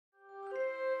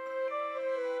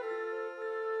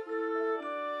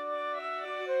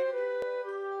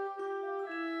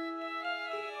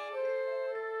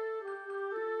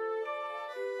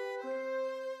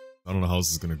I don't know how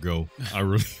this is gonna go. I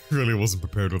really wasn't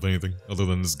prepared with anything other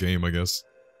than this game, I guess.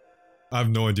 I have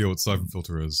no idea what Syphon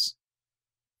filter is.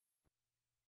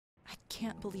 I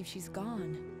can't believe she's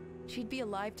gone. She'd be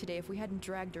alive today if we hadn't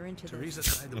dragged her into Teresa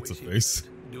this. died the That's way a she face.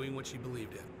 did, doing what she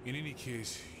believed in. In any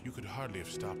case, you could hardly have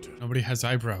stopped her. Nobody has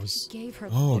eyebrows. Gave her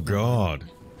Oh life.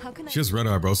 god. How can She has red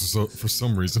eyebrows for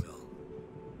some reason.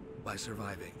 By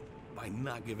surviving, by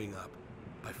not giving up,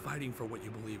 by fighting for what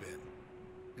you believe in.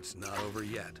 It's not over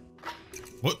yet.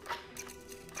 What?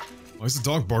 Why is the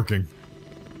dog barking?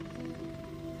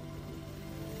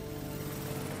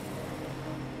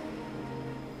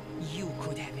 You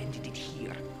could have ended it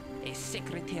here. As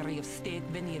Secretary of State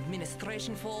when the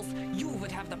administration falls, you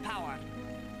would have the power.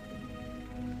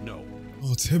 No.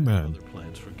 Oh, it's him, man. Other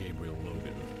plans for Gabriel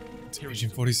Logan. It's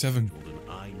Agent 47. And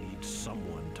I need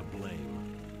someone to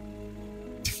blame.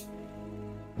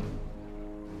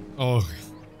 Oh.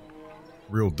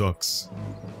 Real ducks.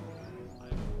 I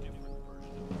have a different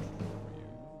version of the truth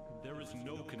for you. There is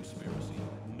no conspiracy,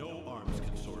 no arms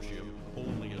consortium,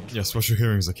 only a Yeah, special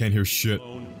hearings, I can't hear shit.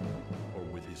 alone or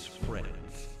with his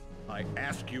friends. I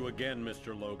ask you again,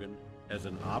 Mr. Logan, as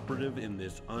an operative in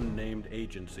this unnamed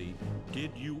agency,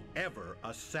 did you ever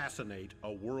assassinate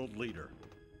a world leader?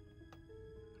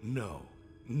 No,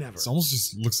 never. It almost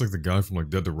just looks like the guy from like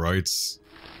Dead to Rights.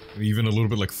 Even a little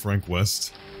bit like Frank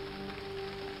West.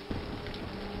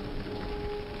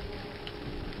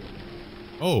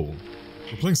 Oh,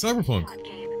 we're playing Cyberpunk.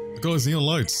 Look at all these neon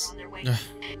lights.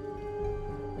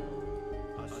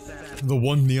 The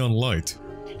one neon light.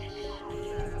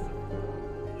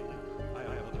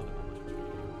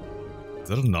 Is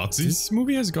that a Nazi? This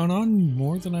movie has gone on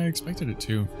more than I expected it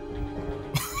to.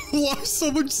 Why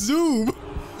so much zoom?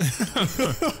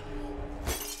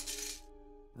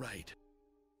 Right.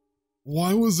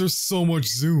 Why was there so much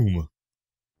zoom?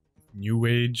 New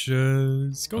Age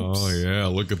scopes. Oh yeah,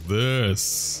 look at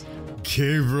this.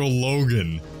 Gabriel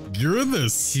Logan. You're in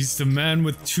this. He's the man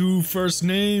with 2 first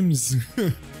names.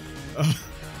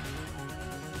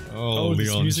 Oh, this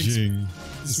Leon music's- Jing.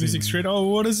 This music straight. Oh,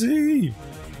 what is he?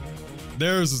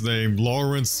 There's his name,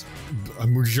 Lawrence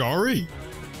Mujari.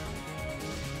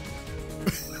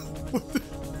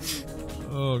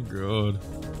 Oh god.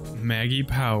 Maggie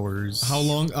Powers. How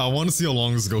long? I want to see how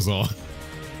long this goes on.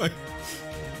 Like,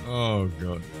 oh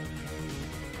god.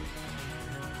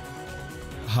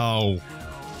 How?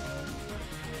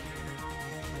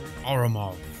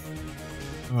 Aramov.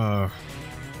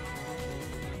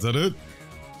 Is that it?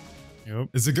 Yep.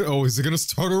 Is it? Oh, is it gonna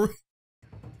start already?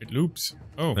 It loops.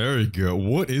 Oh. There you go.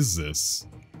 What is this?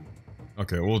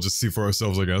 Okay, we'll just see for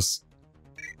ourselves, I guess.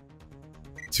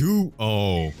 2?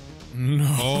 Oh. No.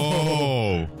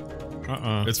 Oh.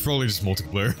 It's It's probably just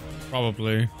multiplayer.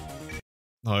 probably.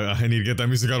 I need to get that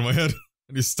music out of my head.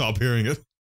 I need to stop hearing it.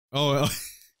 Oh,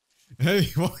 hey,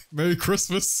 well, Merry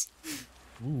Christmas.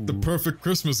 Ooh. The perfect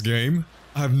Christmas game.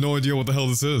 I have no idea what the hell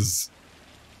this is.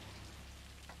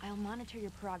 I'll monitor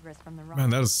your progress from the Man,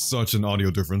 that is such an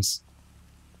audio difference.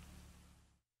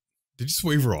 Did you just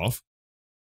wave her off?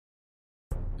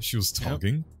 She was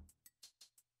talking?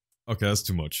 Okay, that's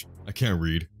too much. I can't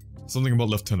read. Something about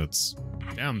lieutenants.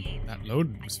 Damn, that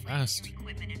load was fast.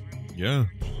 Yeah,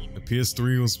 the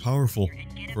PS3 was powerful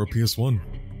for a PS1.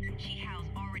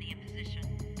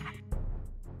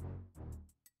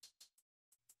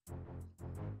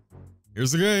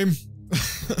 Here's the game.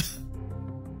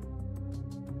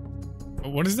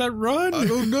 What does that run? I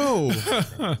don't know.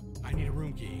 I need a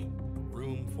room key.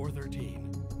 Room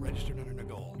 413. Registered under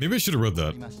Nagol. Maybe I should have read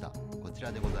that.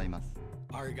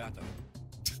 Arigato.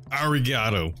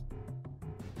 Arigato.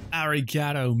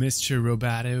 Arigato, Mr.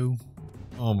 Roboto.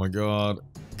 Oh my god.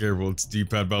 Gabriel, it's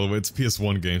D-pad by the way. It's a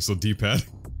PS1 game, so D-pad.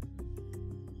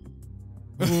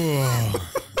 Whoa.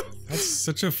 That's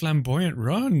such a flamboyant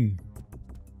run.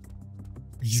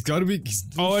 He's gotta be...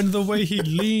 Oh, and the way he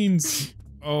leans.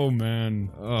 Oh, man.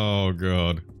 Oh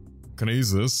god. Can I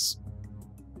use this?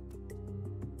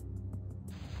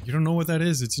 You don't know what that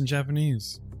is. It's in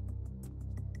Japanese.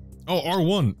 Oh,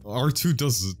 R1. R2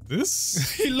 does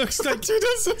this? He looks like... R2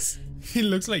 does this? He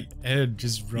looks like Ed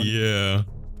just running. Yeah.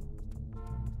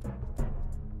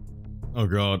 Oh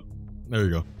god. There you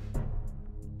go.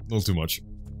 A little too much.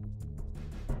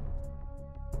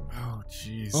 Oh,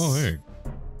 jeez. Oh, hey.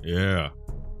 Yeah.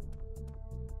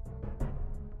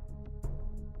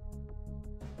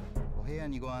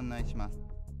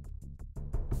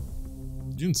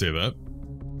 You didn't say that.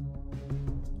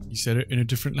 He said it in a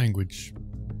different language.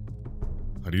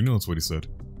 How do you know that's what he said?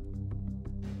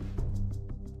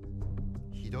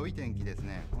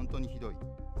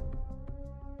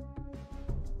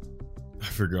 I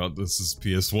forgot this is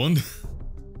PS1.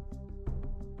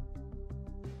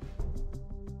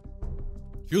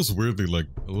 Feels weirdly like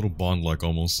a little Bond-like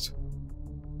almost.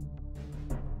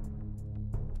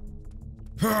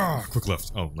 Quick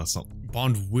left. Oh, that's not.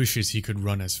 Bond wishes he could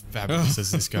run as fabulous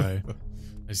as this guy.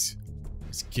 As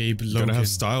Gabe Logan. Gotta have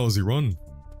style as you run.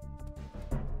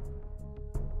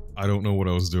 I don't know what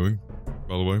I was doing,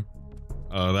 by the way.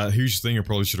 That huge thing I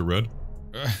probably should have read.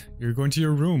 You're going to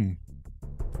your room.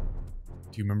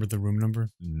 Do you remember the room number?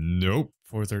 Nope.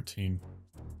 413.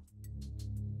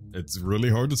 It's really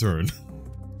hard to turn.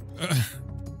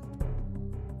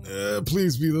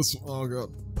 Please be this. Oh god.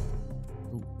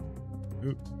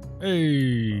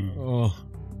 Hey. Oh.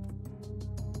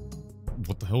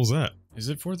 What the hell's that? Is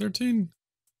it 413?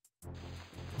 I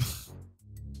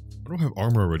don't have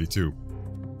armor already too.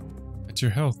 That's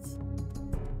your health.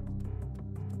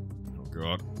 Oh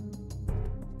god.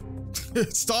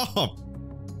 Stop!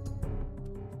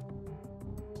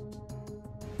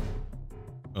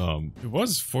 It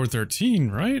was 413,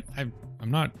 right? I'm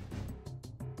not.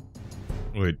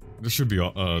 Wait, this should be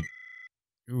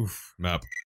Oof. map.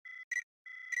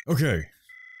 Okay.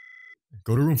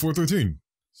 Go to room 413.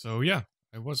 So yeah,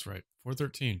 I was right.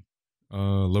 413.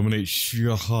 Eliminate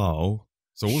Xiahao.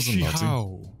 So it wasn't Nazi.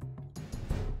 Xiao.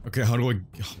 Okay, how do I... I'm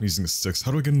using the sticks.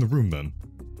 How do I get in the room then?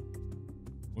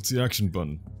 What's the action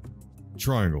button?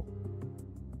 Triangle.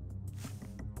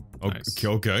 Nice.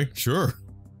 Okay, sure.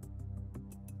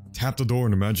 Tap the door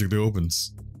and it magically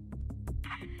opens.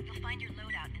 You'll find your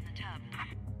loadout in the tub.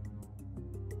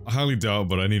 I highly doubt,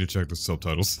 but I need to check the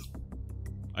subtitles.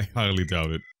 I highly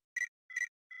doubt it.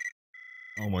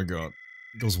 Oh my god.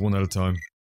 It goes one at a time.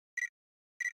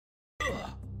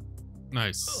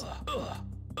 Nice.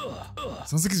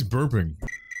 Sounds like he's burping.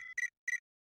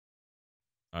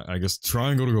 I guess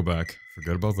triangle to go back.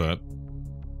 Forget about that.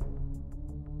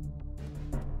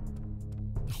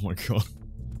 Oh my god.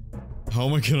 How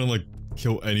am I gonna, like,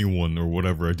 kill anyone or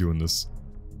whatever I do in this?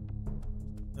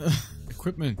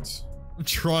 Equipment. I'm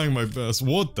trying my best.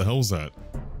 What the hell's that?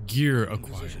 Gear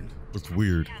acquired. Looked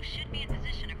weird. Cow should be in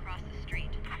position across the street.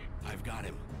 I've got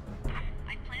him.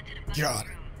 I planted a bug in God. the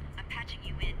room. I'm patching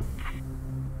you in.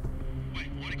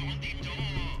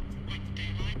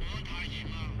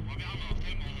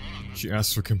 She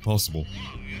asked for Kim Possible.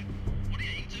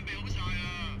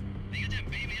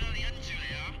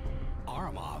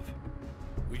 Aramov.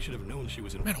 We should have known she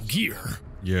was in Metal Gear.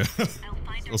 Yeah. I'll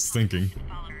find I was thinking.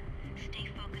 follow her. Stay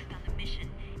focused on the mission.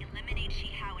 Eliminate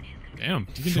Shihao and his Damn,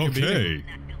 you can take a beating. Okay. in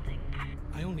that building.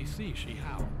 I only see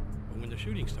Shihao, but when the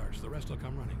shooting starts, the rest will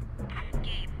come running.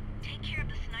 Gabe, take care of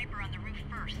the sniper on the roof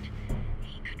first.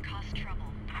 He could cause trouble.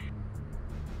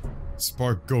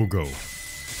 Spark go-go.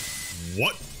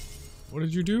 What? What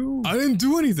did you do? I didn't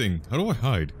do anything. How do I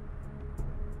hide?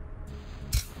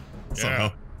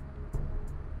 Somehow.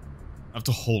 I have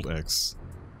to hold X.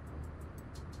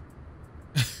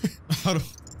 How do...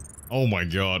 Oh my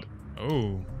god.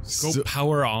 Oh. Go Still-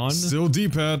 power on? Still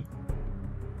D-pad.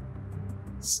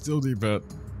 Still D-pad.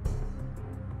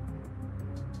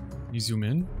 Can you zoom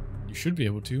in? You should be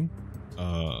able to.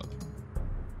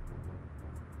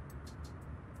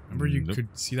 Remember you Nope. could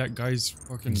see that guy's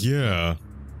fucking... Yeah.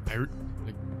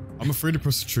 Like, I'm afraid to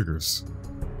press the triggers.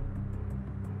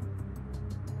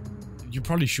 you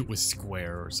probably shoot with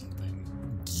square or something.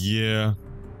 Yeah.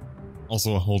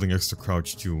 Also holding extra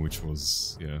crouch too, which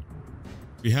was, yeah.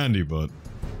 Be handy, but...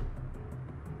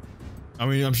 I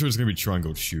mean, I'm sure it's gonna be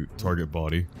triangle shoot, target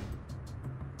body.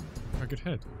 Target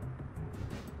head.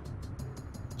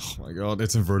 Oh my god,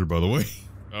 it's inverted by the way.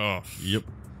 Oh. Yep.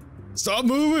 Stop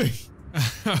moving!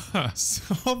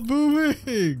 Stop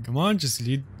moving! Come on, just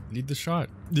lead the shot.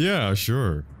 Yeah,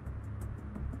 sure.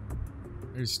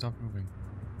 Hey, stop moving.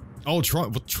 Oh,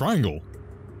 what triangle?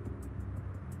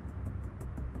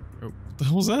 Oh. What the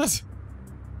hell was that?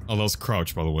 Oh, that was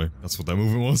crouch, by the way. That's what that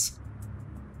movement was.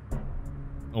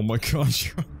 Oh my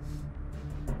gosh.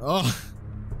 Oh.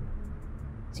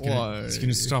 It's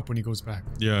gonna stop when he goes back.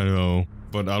 Yeah, I know.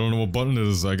 But I don't know what button it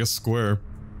is. I guess square.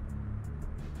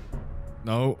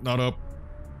 No, not up.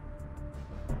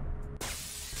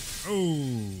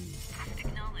 Oh.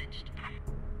 Acknowledged.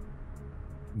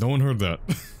 No one heard that.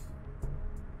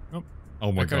 Nope.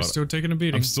 Oh my That guy's god. still taking a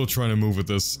beating. I'm still trying to move with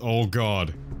this. Oh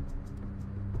god.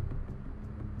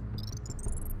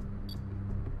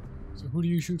 So who do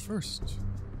you shoot first?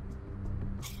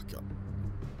 Oh my god.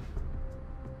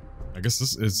 I guess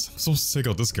this is I'm supposed to take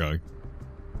out this guy.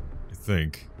 I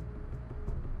think.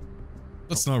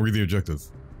 That's not really the objective.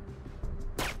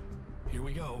 Here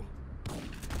we go.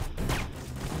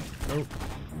 Oh.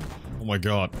 Oh my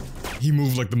god. He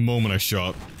moved like the moment I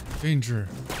shot. Danger.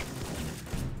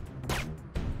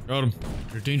 Got him.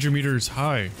 Your danger meter is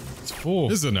high. It's full.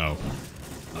 Is it now?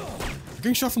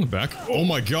 Getting shot from the back? Oh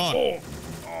my god!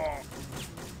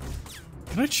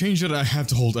 Can I change it? I have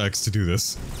to hold X to do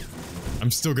this.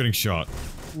 I'm still getting shot.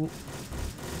 Well,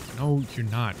 no, you're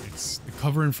not. It's the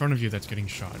cover in front of you that's getting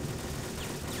shot.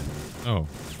 Oh.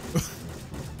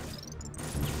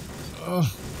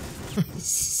 Oh.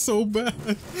 So bad.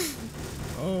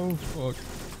 Oh, fuck.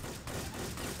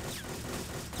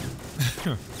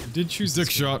 You did choose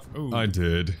Dick shot. Oh. I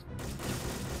did.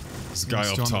 This guy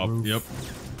up top. Yep.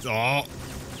 Oh.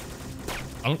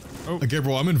 I don't. Oh.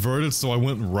 Gabriel, I'm inverted, so I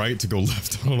went right to go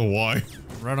left. I don't know why.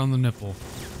 Right on the nipple.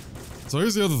 So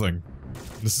here's the other thing.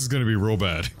 This is gonna be real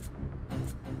bad.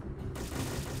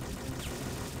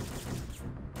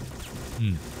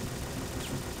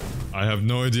 I have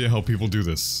no idea how people do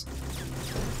this.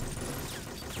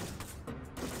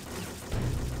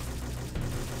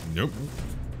 Nope.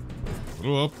 A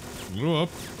little up. A little up.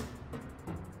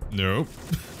 Nope.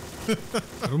 A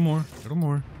little more. A little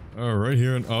more. Right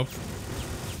here and up.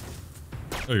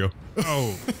 There you go.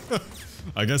 Oh.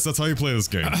 I guess that's how you play this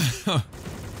game.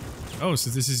 Oh, so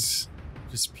this is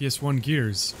just PS1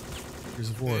 Gears. Gears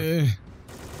of War.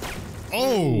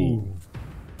 Oh!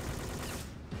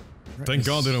 Right. Thank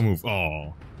God they don't move.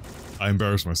 Oh. I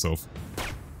embarrassed myself.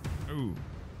 Oh.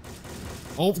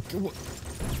 Oh,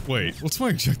 wait, what's my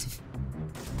objective?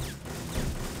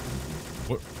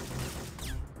 What?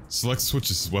 Select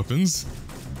switches weapons?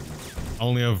 I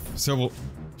only have several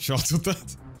shots with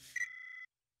that.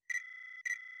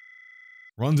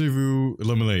 Rendezvous,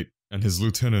 eliminate, and his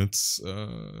lieutenants.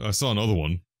 I saw another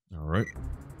one. Alright.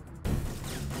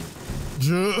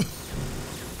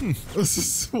 This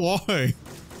is why?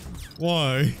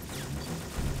 Why?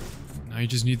 Now you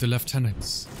just need the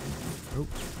lieutenants. Oh.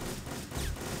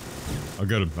 I'll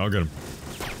get him. I'll get him.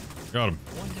 Got him.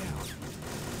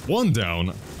 One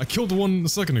down? I killed the one a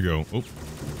second ago. Oh.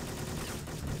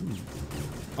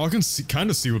 Oh, I can see, kind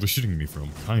of see where they're shooting me from.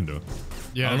 Kinda.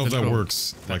 Yeah, I don't know if that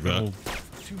works like that.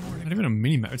 Not even a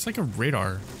mini-map. It's like a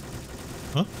radar.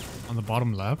 Huh? On the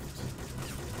bottom left.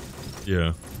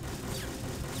 Yeah.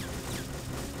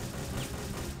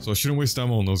 So I shouldn't waste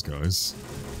ammo on those guys.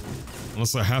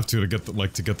 Unless I have to get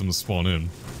to get them to spawn in.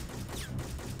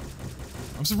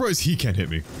 I'm surprised he can't hit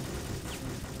me.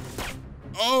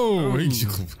 Oh!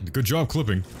 Good job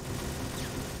clipping.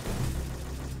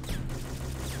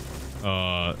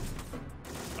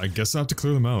 I guess I have to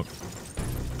clear them out.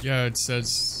 Yeah, it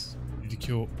says you need to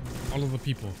kill all of the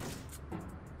people.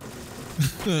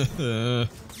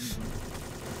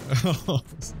 Oh,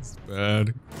 this is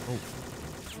bad. Oh.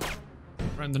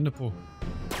 Right in the nipple.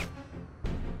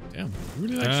 Damn, you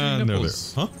really like shooting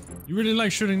nipples. Huh? You really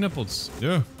like shooting nipples.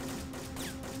 Yeah.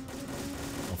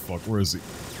 Oh fuck, where is he?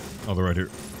 Oh, they're right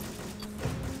here.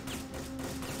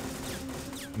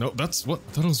 No, that's what?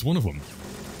 I thought it was one of them.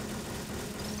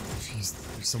 Jeez,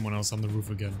 there's someone else on the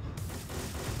roof again.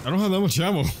 I don't have that much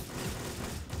ammo.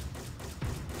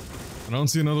 I don't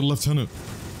see another lieutenant.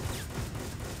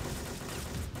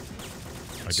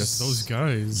 I guess those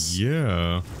guys.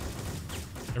 Yeah.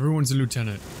 Everyone's a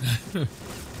lieutenant. They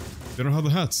don't have the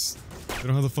hats. They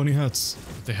don't have the funny hats.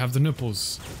 But they have the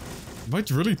nipples. Am I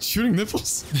really shooting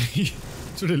nipples?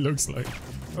 That's what it looks like.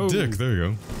 Oh. Dick, there you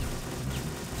go.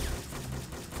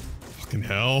 Fucking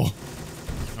hell.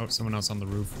 Oh, someone else on the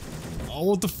roof. Oh,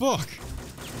 what the fuck?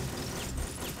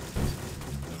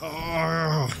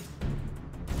 Oh.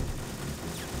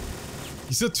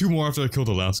 He said 2 more after I killed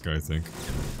the last guy, I think.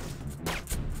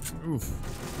 Oof.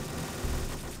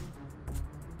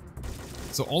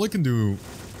 So all I can do,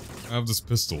 I have this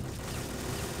pistol.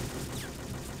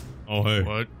 Oh hey.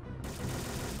 What?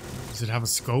 Does it have a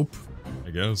scope?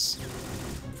 I guess.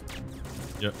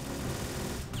 Yep.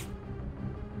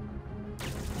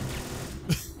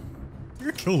 I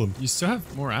think I killed him. You still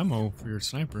have more ammo for your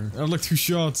sniper. I had like 2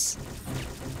 shots.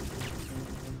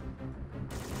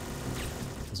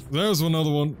 There's another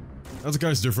one. That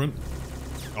guy's different.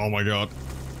 Oh my god.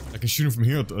 I can shoot him from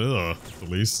here at the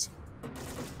least.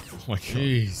 Oh my god.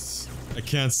 Jeez. I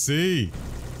can't see.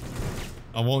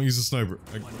 I won't use a sniper.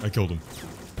 I killed him.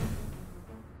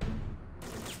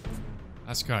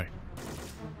 Last guy.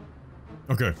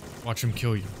 Okay. Watch him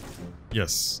kill you.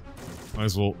 Yes. Might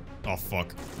as well. Oh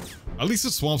fuck. At least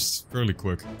it swamps fairly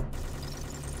quick.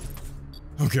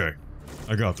 Okay.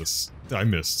 I got this. I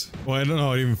missed. Well, I don't know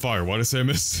how to even fire. Why'd I say I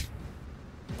missed?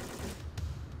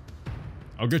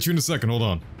 I'll get you in a second. Hold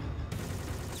on.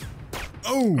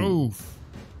 Oh! Oh.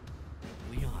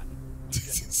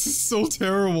 This is so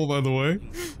terrible, by the way.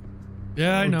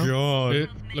 Yeah, I know. Oh god. It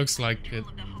looks like it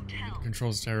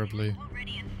controls terribly.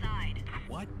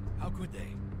 What? How could they?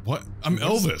 What? I'm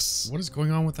Elvis. What is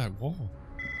going on with that wall?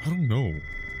 I don't know.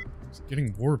 It's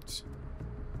getting warped.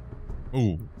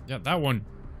 Oh. Yeah, that one.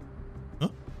 Huh?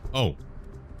 Oh.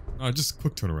 No, just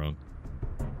quick turnaround.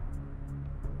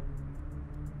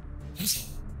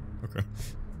 Okay.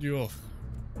 Yo.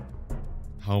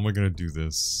 How am I gonna do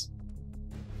this?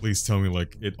 Please tell me,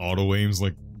 like, it auto-aims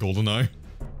like GoldenEye?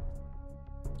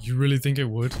 You really think it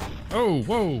would? Oh,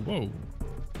 whoa, whoa.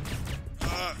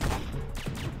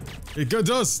 It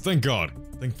does, thank God.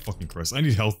 Thank fucking Christ. I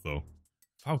need health, though.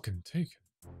 Falcon taken.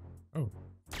 Oh.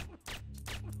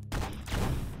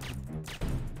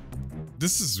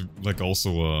 This is, like,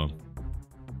 also,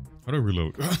 how do I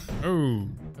reload? Oh,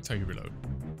 that's how you reload.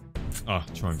 Ah,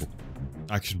 triangle.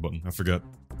 Action button, I forget.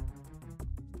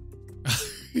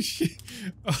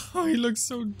 Oh, he looks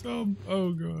so dumb.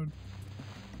 Oh, God.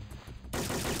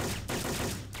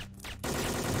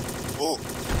 Oh!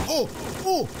 Oh!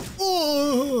 Oh!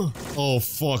 Oh! Oh,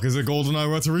 fuck. Is it GoldenEye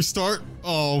about to restart?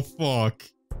 Oh, fuck.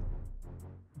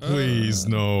 Please,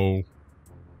 no.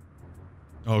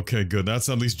 Okay, good. That's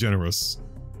at least generous.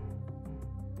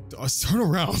 Turn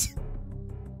around.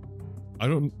 I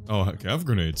don't... Oh, okay, I have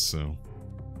grenades, so...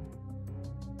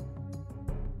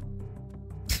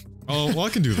 Oh, well, I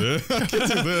can do this. I can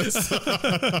do this.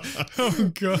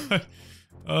 Oh, God.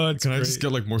 Can I just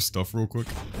get, like, more stuff real quick?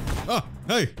 Ah!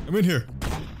 Hey! I'm in here!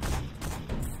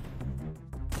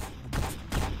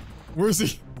 Where is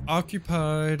he?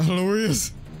 Occupied. I don't know where he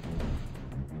is.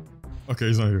 Okay,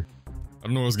 he's not here. I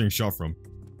don't know where I was getting shot from.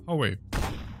 Oh, wait.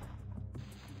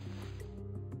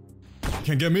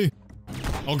 Can't get me.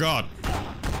 Oh, God.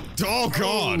 Oh,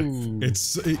 God! Oh.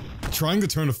 Trying to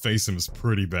turn to face him is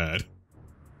pretty bad.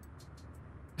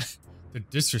 The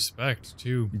disrespect,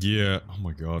 too. Yeah, oh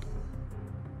my God.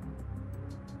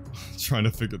 Trying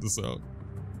to figure this out.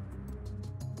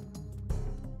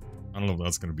 I don't know if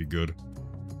that's gonna be good.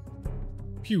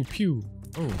 Pew, pew.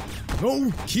 Oh.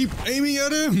 No! Keep aiming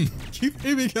at him! Keep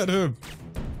aiming at him!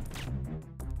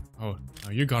 Oh,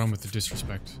 no, you got him with the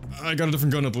disrespect. I got a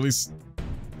different gun at least.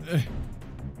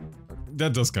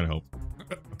 That does kind of help.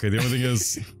 Okay, the only thing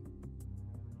is...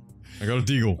 I got a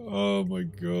deagle. Oh my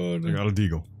God. I got a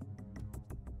deagle.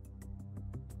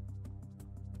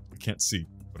 I can't see,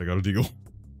 but I got a deagle.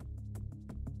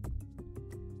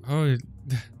 Oh,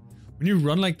 when you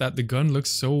run like that, the gun looks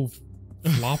so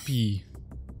floppy.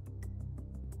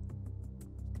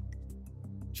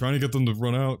 Trying to get them to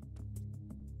run out.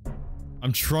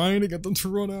 I'm trying to get them to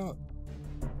run out.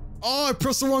 Oh, I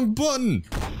pressed the wrong button!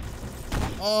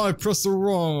 Oh, I pressed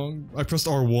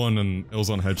R1 and it was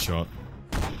on headshot.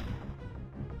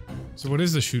 So what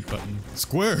is the shoot button?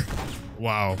 Square!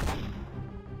 Wow.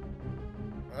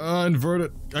 Invert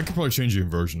it. I could probably change the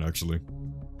inversion, actually.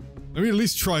 Let me at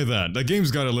least try that. That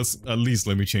game's gotta at least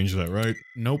let me change that, right?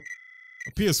 Nope.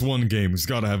 A PS1 game's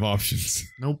gotta have options.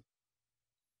 Nope.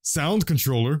 Sound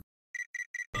controller.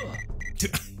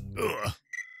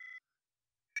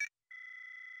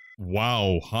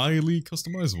 Wow, highly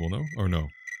customizable, no? Or no?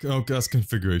 Oh, that's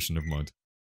configuration, never mind.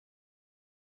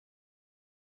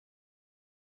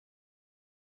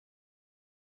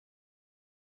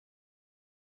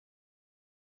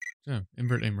 Yeah,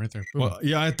 invert aim right there. Boom. Well,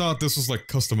 yeah, I thought this was like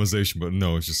customization, but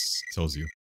no, it just tells you.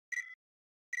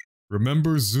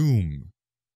 Remember zoom.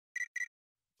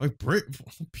 Like,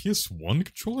 PS1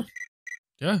 controller?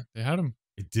 Yeah, they had him.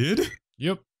 It did?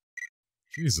 Yep.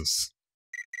 Jesus.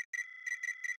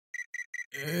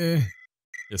 Yeah,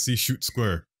 see, shoot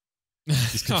square.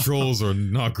 These controls are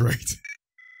not great.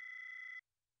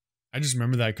 I just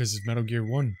remember that because it's Metal Gear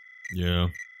 1. Yeah.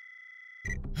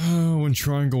 When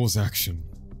triangle is action.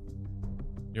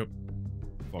 Yep.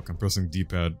 Fuck, I'm pressing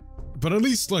D-pad. But at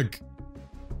least, like...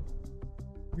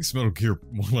 At least Metal Gear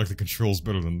more like the controls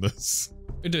better than this.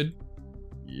 It did.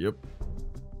 Yep.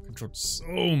 Controlled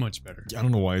so much better. I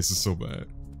don't know why this is so bad.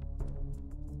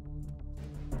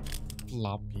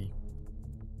 Floppy.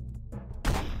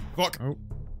 Fuck! Oh.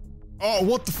 Oh,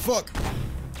 what the fuck?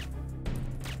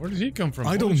 Where did he come from?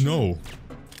 I don't know.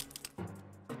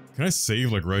 Can I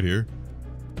save, like, right here?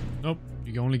 Nope.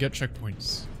 You can only get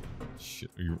checkpoints.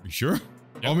 Shit, are you sure?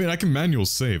 Yep. I mean, I can manual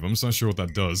save. I'm just not sure what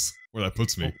that does. Where that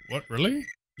puts me. Oh, what? Really?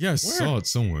 Yeah, I saw it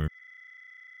somewhere.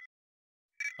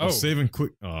 Oh. Save and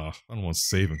quit. I don't want to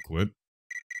save and quit.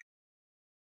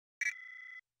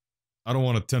 I don't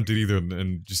want to attempt it either and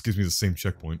it just gives me the same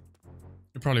checkpoint.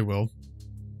 You probably will.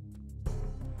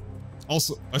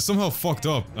 Also, I somehow fucked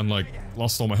up and, like,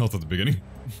 lost all my health at the beginning.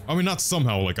 I mean, not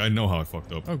somehow, like, I know how I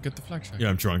fucked up. Oh, get the flak shack. Yeah,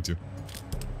 I'm trying to.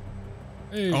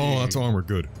 Hey. Oh, that's armor,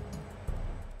 good.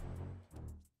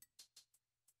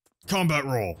 Combat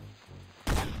roll!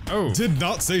 Oh. Did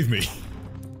not save me.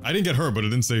 I didn't get hurt, but it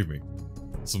didn't save me.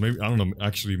 So maybe, I don't know,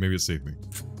 actually, maybe it saved me.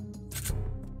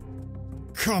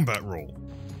 Combat roll.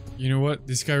 You know what?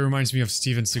 This guy reminds me of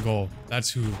Steven Seagal. That's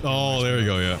who. Oh, there you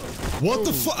go, yeah. What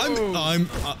the fuck?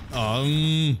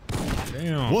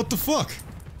 Damn. What the fuck?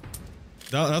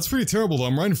 That's pretty terrible though.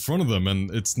 I'm right in front of them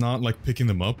and it's not like picking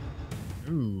them up.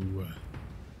 Ooh.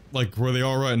 Like where they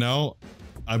are right now,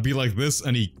 I'd be like this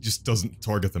and he just doesn't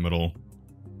target them at all.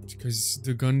 Because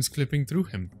the gun's clipping through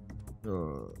him.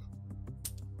 You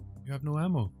have no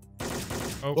ammo.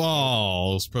 Oh,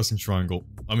 I was pressing triangle.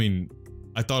 I mean,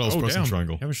 I thought I was pressing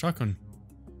triangle. You have a shotgun.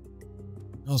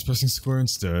 I was pressing square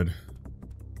instead.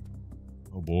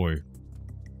 Oh boy.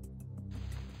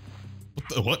 What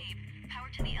the what? Power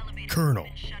to the elevator. Colonel.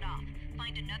 Shut off.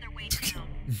 Find another way down.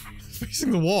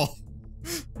 Facing the wall.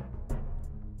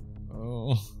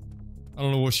 Oh. I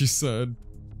don't know what she said.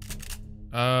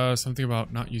 Something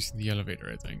about not using the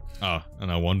elevator, I think. Ah, and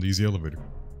I wanted to use the elevator.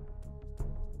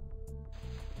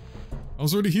 I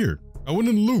was already here. I went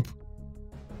in the loop.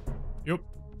 Yep.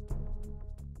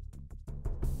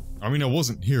 I mean, I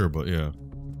wasn't here, but yeah.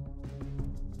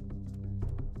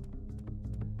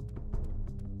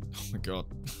 Oh my god.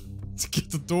 Let's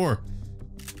get the door.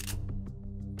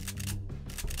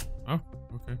 Oh,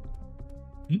 okay.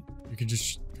 You can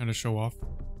just kind of show off.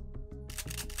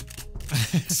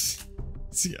 It's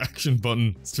the action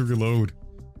button. It's to reload.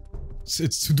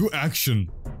 It's to do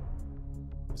action.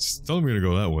 It's telling me to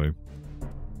go that way.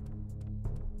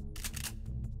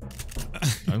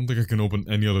 I don't think I can open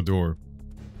any other door.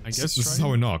 I guess this is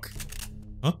how I knock.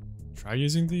 Huh? Try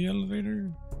using the elevator?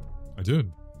 I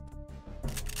did.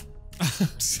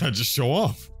 I just show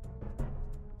off.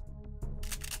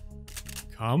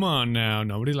 Come on now,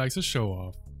 nobody likes a show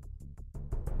off.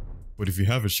 But if you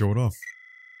have it, show it off.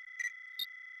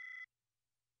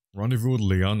 Rendezvous with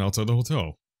Leon outside the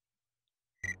hotel.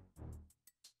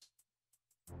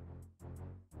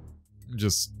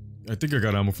 I think I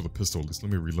got ammo for the pistol. At least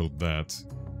let me reload that.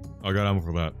 I got ammo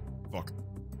for that. Fuck.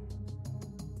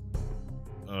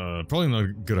 Probably not a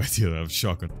good idea to have a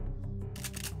shotgun.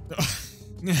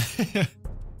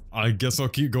 I guess I'll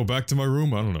go back to my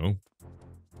room. I don't know.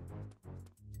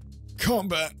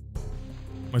 Combat!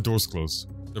 My door's closed.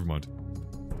 Never mind.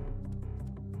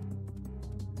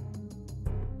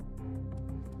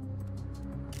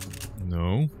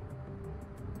 No.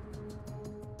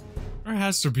 There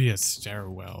has to be a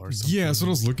stairwell or something. Yeah, that's what I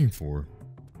was looking for.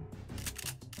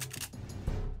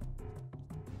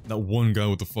 That one guy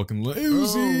with the fucking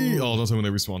Uzi! Oh, that's when they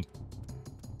respawned.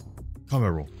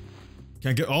 Combat roll.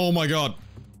 Can't get- oh my god!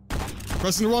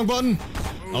 Pressing the wrong button!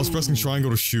 I was pressing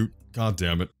triangle to shoot. God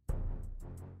damn it.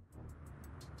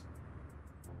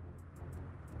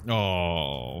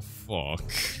 Oh, fuck.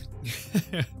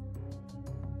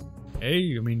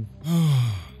 Hey, I mean,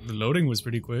 the loading was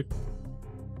pretty quick.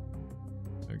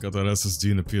 I got that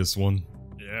SSD in the PS1.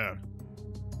 Yeah.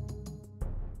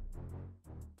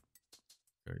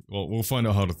 Okay, well, we'll find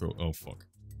out how to throw- oh, fuck.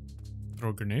 Throw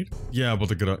a grenade? Yeah, but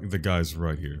the guy's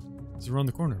right here. Is he around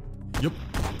the corner? Yep.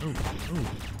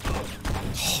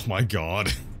 Oh my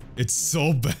god. It's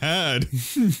so bad.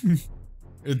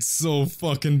 It's so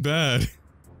fucking bad.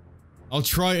 I'll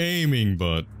try aiming,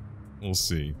 but we'll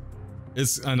see.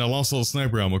 And I lost all the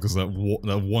sniper ammo because that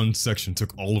one section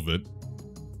took all of it.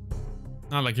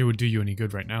 Not like it would do you any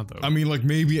good right now, though. I mean, like,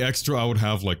 maybe extra I would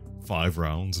have, like, 5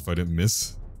 rounds if I didn't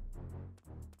miss.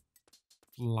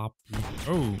 Floppy.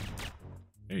 Oh.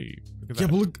 Hey, look at Yeah,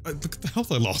 that. but look at the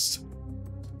health I lost.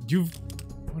 You've...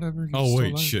 whatever. Oh,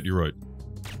 wait, shit, you're right.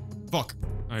 Fuck.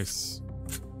 Nice.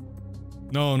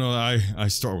 No, I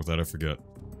start with that, I forget.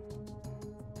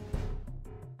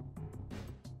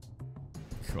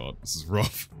 God, this is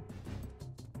rough.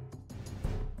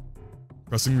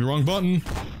 Pressing the wrong button.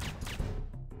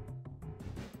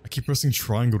 I keep pressing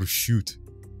triangle to shoot.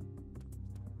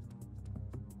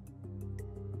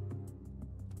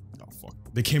 Oh, fuck.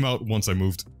 They came out once I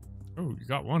moved. Oh, you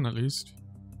got one at least.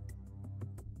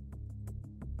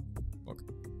 Fuck.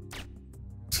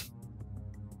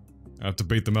 I have to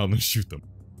bait them out and then shoot them.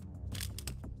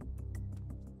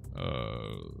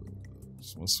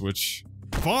 Just want to switch.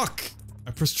 Fuck!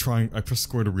 I press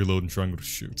square to reload and triangle to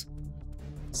shoot.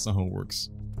 That's not how it works.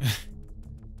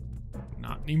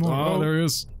 Not anymore. Oh, there he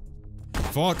is.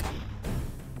 Fuck.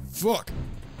 Fuck.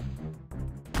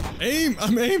 Aim!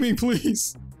 I'm aiming,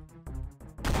 please!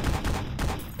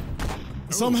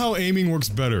 Somehow aiming works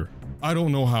better. I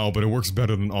don't know how, but it works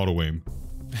better than auto aim.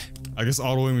 I guess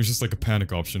auto aim is just like a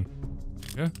panic option.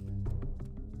 Yeah.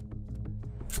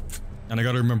 And I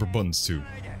gotta remember buttons too.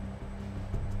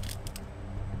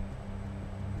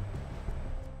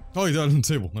 Oh, he died on the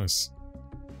table. Nice.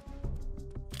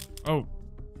 Oh.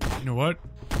 You know what?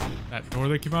 That door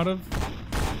they came out of?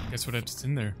 Guess what it's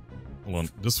in there? Hold on.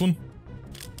 This one?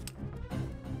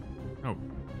 Oh,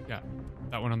 yeah.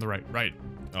 That one on the right. Right.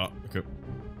 Okay.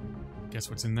 Guess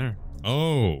what's in there?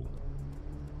 Oh.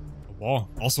 A wall.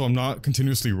 Also, I'm not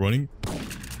continuously running.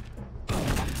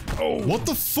 Oh. What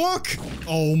the fuck?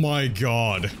 Oh my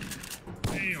god.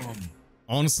 Damn.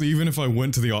 Honestly, even if I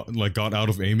went to the, like, got out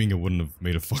of aiming, it wouldn't have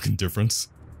made a fucking difference.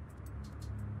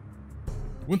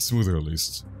 Went smoother, at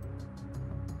least.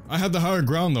 I had the higher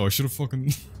ground, though. I should have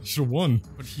fucking... should have won.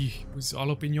 But he was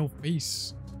all up in your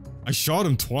face. I shot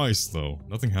him twice, though.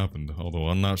 Nothing happened. Although,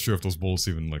 I'm not sure if those bullets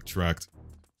even, like, tracked.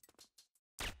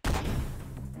 Oh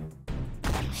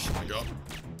my god.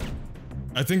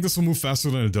 I think this will move faster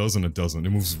than it does, and it doesn't. It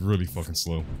moves really fucking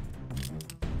slow.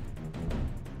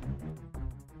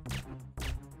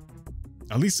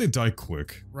 At least they die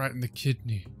quick. Right in the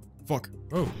kidney. Fuck.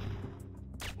 Oh.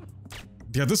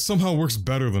 Yeah, this somehow works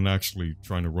better than actually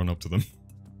trying to run up to them.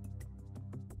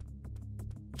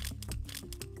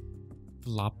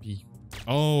 Floppy.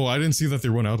 Oh, I didn't see that they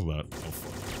run out of that. Oh,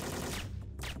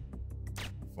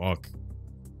 fuck.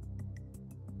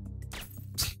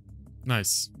 Fuck.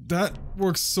 Nice. That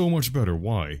works so much better.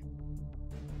 Why?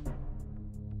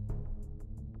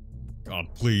 God,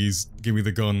 please, give me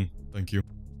the gun. Thank you.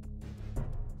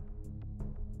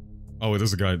 Oh wait,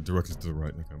 there's a guy directly to the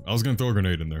right. Okay. I was gonna throw a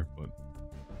grenade in there, but...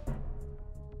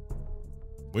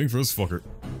 Waiting for this fucker.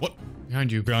 What?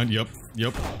 Behind you. Behind, yep.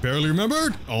 Barely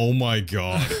remembered? Oh my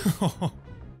god.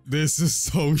 This is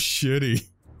so shitty.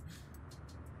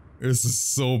 This is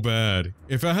so bad.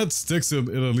 If I had sticks, it'd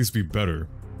at least be better.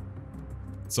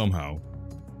 Somehow.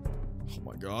 Oh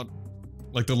my god.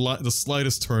 Like, the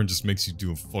slightest turn just makes you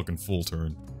do a fucking full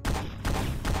turn.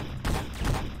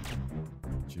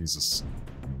 Jesus.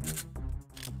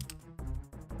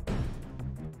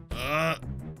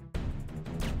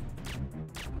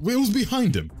 Wait, it was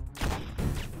behind him.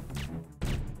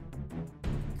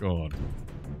 God.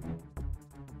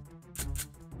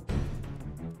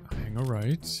 Hang a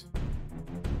right.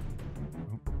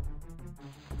 Oh.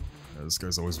 Yeah, this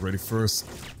guy's always ready first.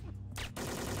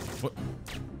 What?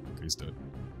 Okay, he's dead.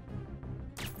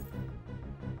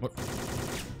 What?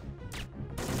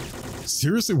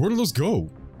 Seriously, where did those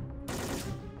go?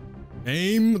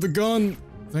 Aim the gun!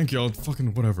 Thank you, I'll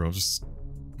fucking whatever, I'll just...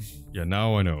 Yeah,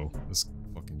 now I know. This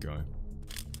fucking guy.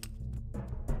 Oh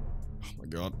my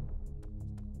god.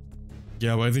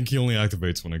 Yeah, but I think he only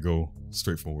activates when I go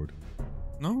straight forward.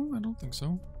 No, I don't think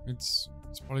so. It's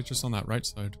probably just on that right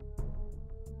side.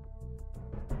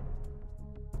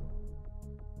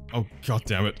 Oh, god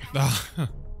damn it. At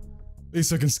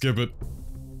least I can skip it.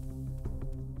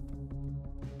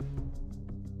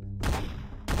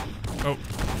 Oh,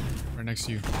 right next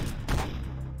to you.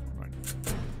 Right.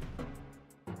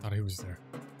 Thought he was there.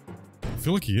 I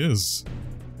feel like he is.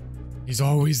 He's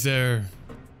always there.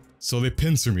 So they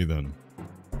pincer me then.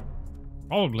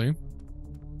 Probably.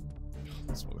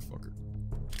 This motherfucker.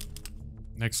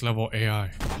 Next level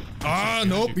AI. Ah,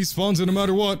 nope, he spawns in no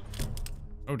matter what.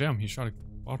 Oh damn, he shot a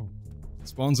bottle.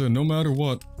 Spawns in no matter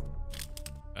what.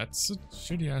 That's a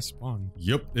shitty ass spawn.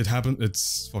 Yep, it happened.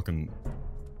 It's fucking...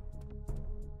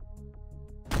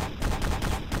 I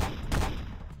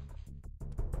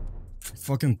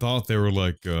fucking thought they were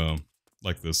like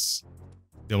this.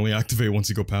 They only activate once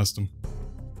you go past them.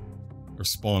 Or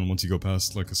spawn once you go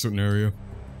past, like, a certain area.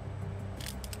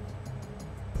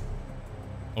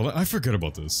 Oh, I forget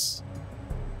about this.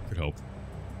 Could help.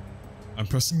 I'm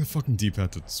pressing the fucking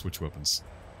D-pad to switch weapons.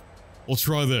 We'll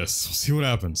try this. We'll see what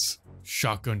happens.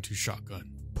 Shotgun to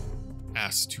shotgun.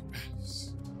 Ass to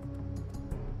ass.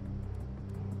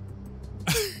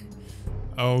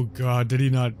 Oh god, did he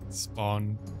not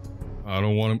spawn? I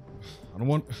don't want him. I don't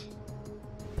want...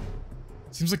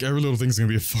 Seems like every little thing's gonna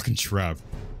be a fucking trap.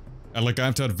 And like, I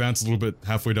have to advance a little bit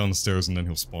halfway down the stairs and then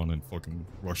he'll spawn and fucking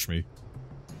rush me.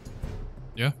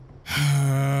 Yeah.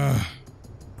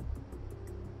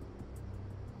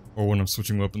 Or when I'm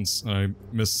switching weapons, I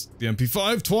miss the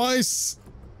MP5 twice!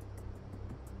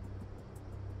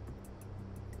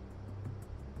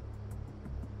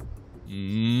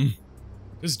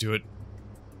 Just do it.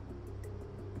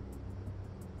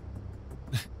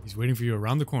 He's waiting for you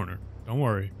around the corner. Don't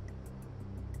worry.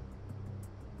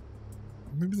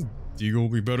 Maybe the deagle will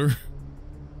be better.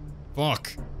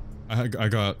 Fuck. I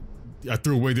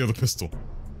threw away the other pistol.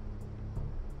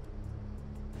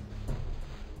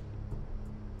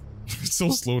 It's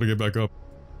so slow to get back up.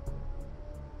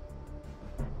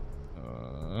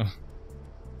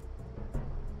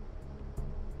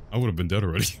 I would have been dead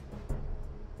already.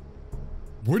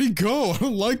 Where'd he go? I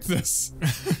don't like this.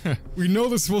 We know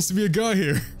there's supposed to be a guy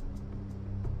here.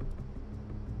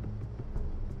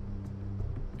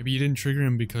 Maybe you didn't trigger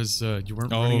him because you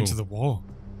weren't running into the wall.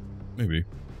 Maybe.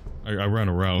 I ran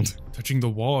around. Touching the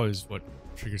wall is what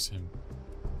triggers him.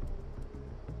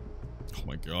 Oh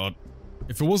my god.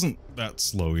 If it wasn't that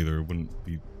slow either, it wouldn't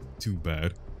be too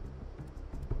bad.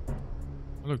 Oh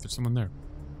look, there's someone there.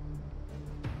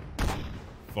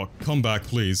 Fuck, come back,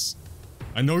 please.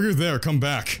 I know you're there, come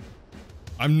back.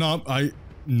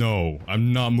 No,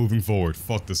 I'm not moving forward.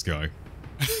 Fuck this guy.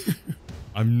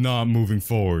 I'm not moving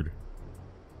forward.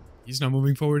 He's not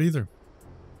moving forward either.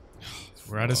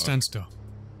 We're at a standstill.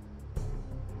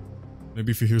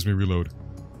 Maybe if he hears me reload.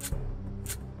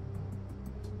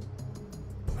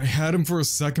 I had him for a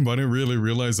second, but I didn't really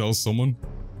realize I was someone.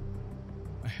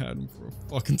 I had him for a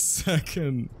fucking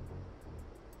second.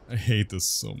 I hate this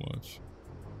so much.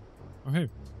 Oh hey,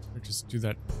 or just do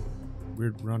that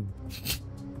weird run.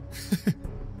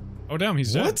 Oh damn,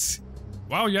 he's dead. What?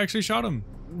 Wow, you actually shot him.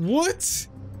 What?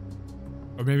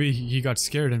 Or maybe he got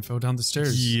scared and fell down the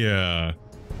stairs. Yeah.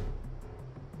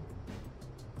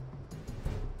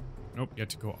 Nope, you had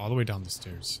to go all the way down the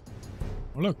stairs.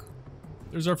 Oh look,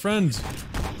 there's our friend.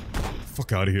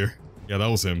 Fuck out of here. Yeah, that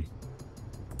was him.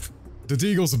 The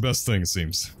deagle's the best thing, it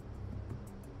seems.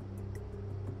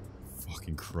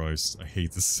 Fucking Christ, I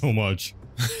hate this so much.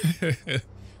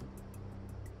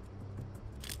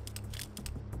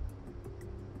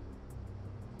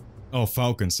 Oh,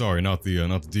 falcon, sorry, not the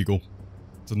deagle.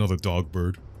 It's another dog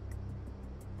bird.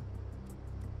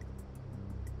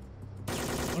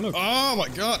 Oh look. Oh my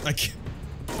god, I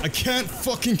can't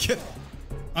fucking get...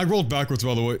 I rolled backwards,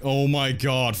 by the way. Oh my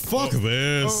god, fuck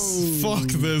this. Fuck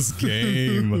this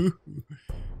game.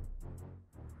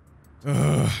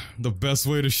 The best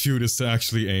way to shoot is to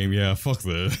actually aim. Yeah, fuck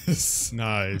this.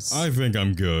 Nice. I think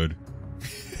I'm good.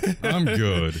 I'm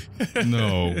good.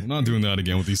 No, I'm not doing that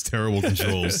again with these terrible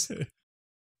controls.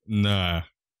 Nah.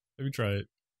 Let me try it.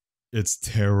 It's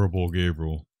terrible,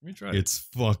 Gabriel. Let me try it. It's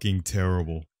fucking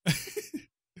terrible. Let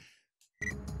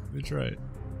me try it.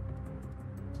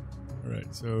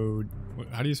 Alright, so...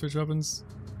 how do you switch weapons?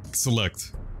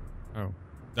 Select. Oh.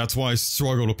 That's why I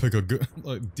struggle to pick a good,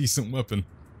 like, decent weapon.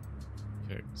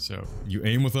 Okay, so... You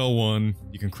aim with L1,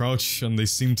 you can crouch, and they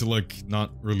seem to, like,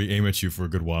 not really aim at you for a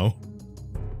good while.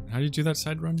 How do you do that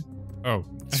side run? Oh.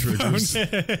 Triggers.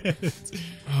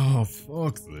 Oh,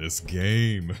 fuck this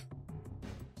game.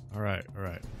 Alright,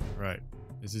 alright, alright.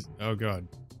 This is... oh god.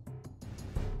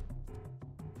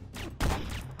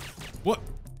 What?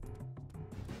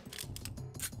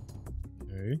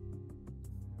 Okay.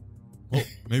 Well,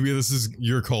 maybe this is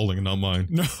your calling and not mine.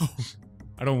 No!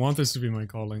 I don't want this to be my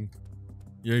calling.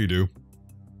 Yeah, you do.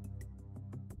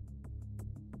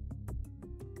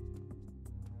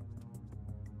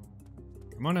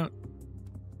 Come on out.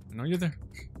 I know you're there.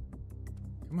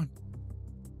 Come on.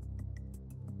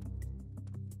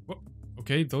 What?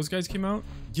 Okay, those guys came out?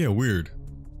 Yeah, weird.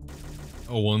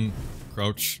 L1,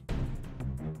 crouch.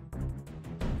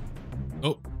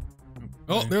 Oh.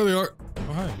 Oh, Okay. there they are.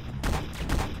 Oh, hi.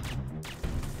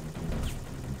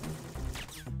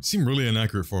 Seem really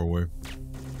inaccurate far away.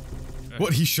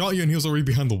 What? He shot you and he was already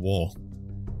behind the wall.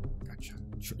 Gotcha.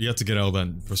 You have to get out of that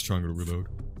and press triangle to reload.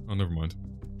 Oh, never mind.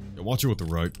 Yeah, watch it with the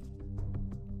right.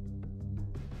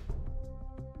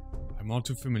 I'm all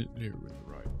too familiar with the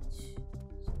right. So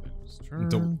then let's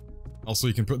turn. Also,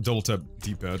 you can put double tap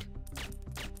D-pad.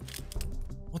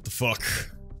 What the fuck?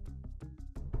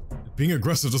 Being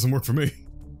aggressive doesn't work for me.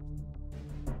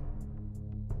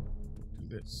 Do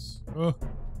this. Oh.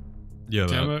 Yeah,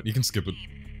 Damn that. it. You can skip it.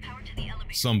 Power to the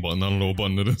elevator. Some button, I don't know what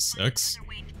button it is. X? Another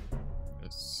way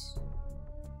Yes.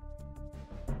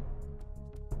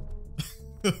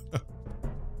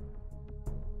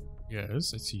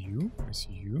 Yes, I see you. I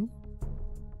see you.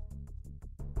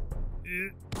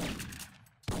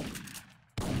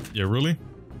 Yeah, really?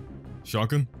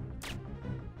 Shotgun?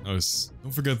 Nice.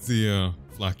 Don't forget the,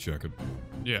 flak jacket.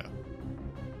 Yeah.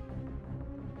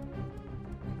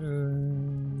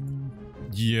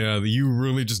 Yeah, you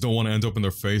really just don't want to end up in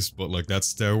their face, but like that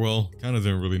stairwell, kinda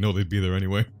didn't really know they'd be there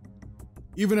anyway.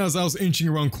 Even as I was inching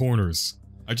around corners,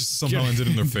 I just somehow ended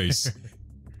in their face.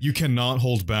 You cannot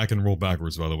hold back and roll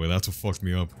backwards, by the way, that's what fucked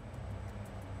me up.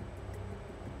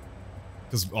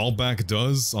 Because all back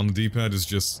does on the D-pad is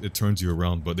just, it turns you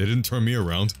around, but they didn't turn me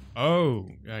around. Oh,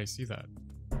 yeah, I see that.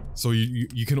 So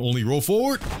you can only roll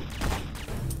forward?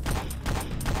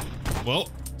 Well,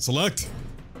 select.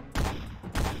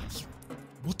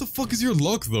 What the fuck is your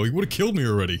luck, though? He would've killed me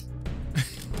already.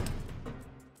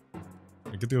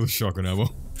 Get the other shotgun ammo.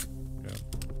 Yeah.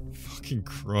 Fucking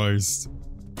Christ.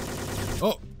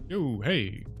 Oh! Yo,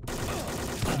 hey.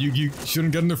 You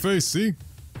shouldn't get in their face, see?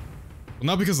 Well,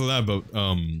 not because of that, but,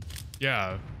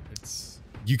 Yeah, it's...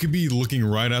 you could be looking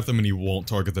right at them and you won't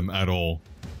target them at all.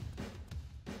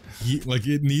 like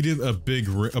it needed a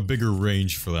bigger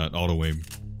range for that auto aim.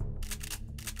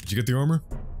 Did you get the armor?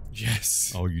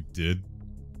 Yes. Oh, you did?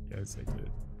 Yes, I did.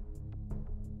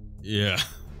 Yeah.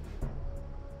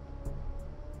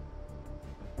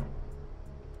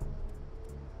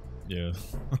 Yeah.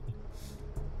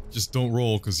 Just don't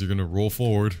roll, because you're gonna roll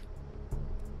forward.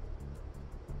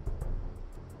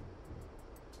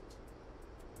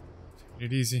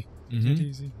 Take it easy. Take it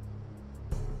easy.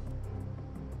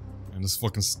 And this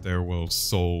fucking stairwell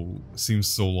seems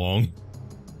so long.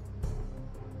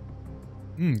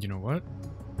 You know what?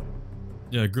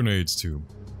 Yeah, grenades too.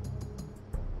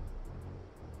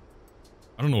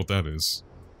 I don't know what that is.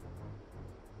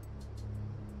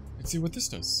 Let's see what this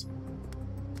does.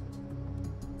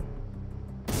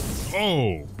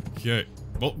 Oh! Okay.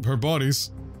 Well, her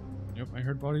bodies. Yep, I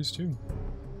heard bodies too.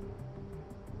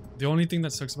 The only thing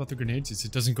that sucks about the grenades is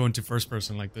it doesn't go into first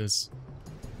person like this.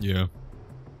 Yeah.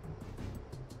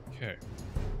 Okay.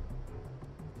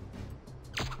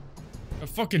 A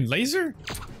fucking laser?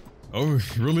 Oh,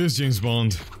 it really is James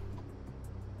Bond.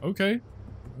 Okay.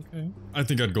 Okay. I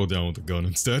think I'd go down with the gun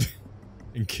instead.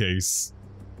 In case.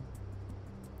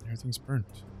 Everything's burnt.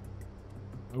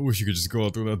 I wish you could just go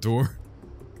out through that door.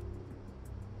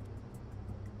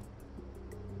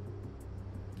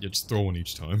 Yeah, just throw one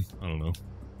each time. I don't know.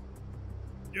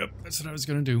 Yep, that's what I was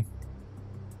gonna do.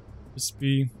 Just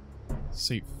be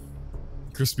safe.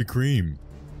 Krispy Kreme.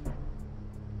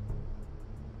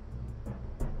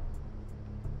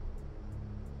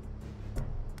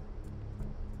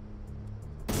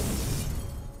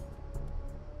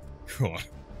 God.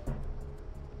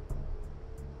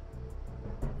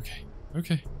 Okay,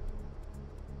 okay.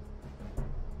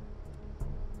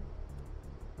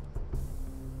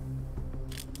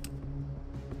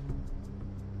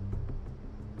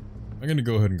 I'm gonna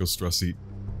go ahead and go stress eat.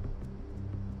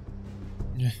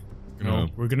 Yeah. No,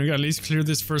 we're gonna at least clear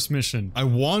this first mission. I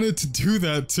wanted to do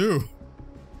that too.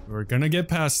 We're gonna get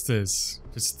past this.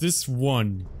 Just this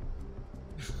one.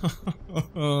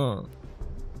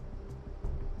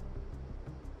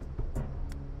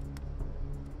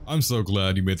 I'm so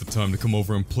glad you made the time to come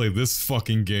over and play this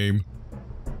fucking game.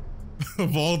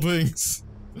 Of all things.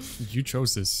 You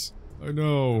chose this. I know.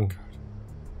 Oh,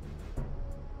 God.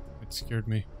 It scared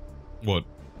me. What?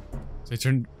 So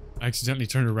I accidentally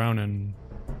turned around and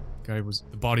the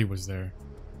body was there.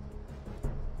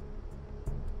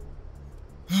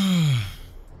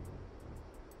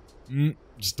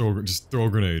 Just throw a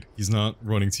grenade. He's not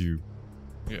running to you.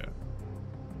 Yeah.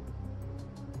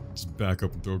 Just back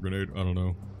up and throw a grenade. I don't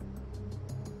know.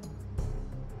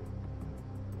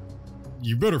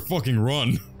 You better fucking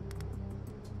run.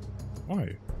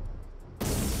 Why?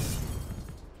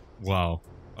 Wow.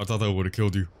 I thought that would have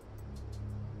killed you.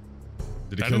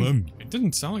 Did it kill him? It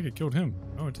didn't sound like it killed him.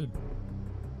 Oh, it did.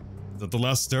 Is that the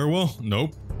last stairwell?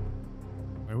 Nope.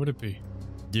 Why would it be?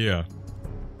 Yeah.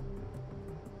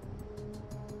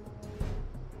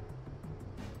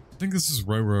 I think this is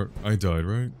right where I died,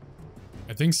 right?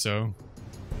 I think so.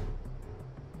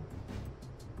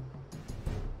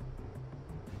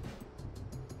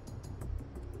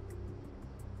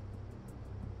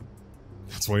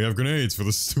 That's why you have grenades, for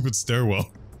the stupid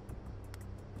stairwell.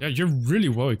 Yeah, you're really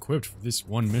well equipped for this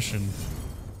one mission.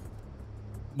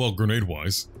 Well,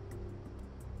 grenade-wise.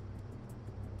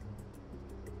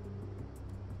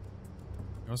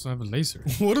 You also have a laser.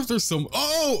 What if there's some-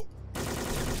 Oh!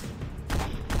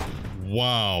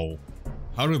 Wow.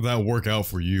 How did that work out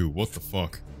for you? What the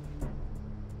fuck?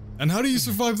 And how do you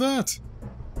survive that?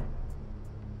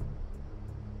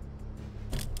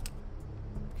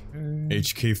 Okay.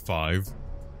 HK5.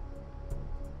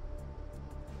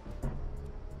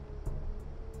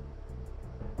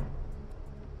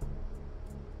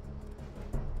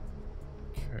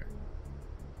 Okay.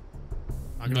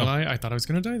 I'm gonna lie, I thought I was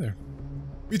gonna die there.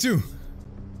 Me too.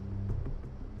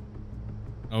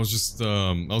 I was just,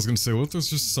 I was gonna say, what if there's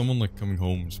just someone, like, coming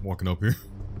home, just walking up here?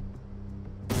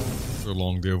 After a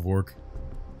long day of work.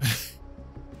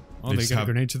 Oh, they got a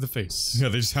grenade to the face. Yeah,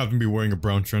 they just happen to be wearing a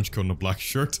brown trench coat and a black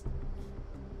shirt.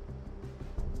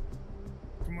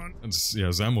 Come on. And just, yeah,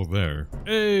 there's ammo there.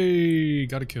 Hey,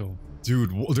 got a kill.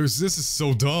 Dude, this is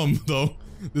so dumb, though.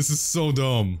 This is so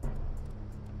dumb.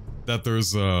 That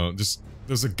there's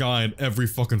a guy on every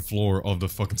fucking floor of the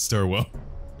fucking stairwell.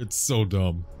 It's so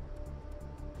dumb.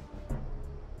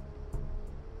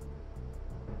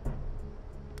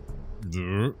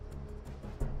 There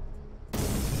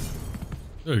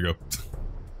you go.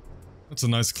 That's a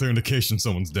nice clear indication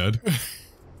someone's dead.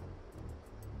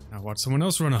 Now watch someone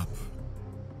else run up.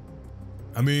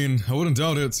 I mean, I wouldn't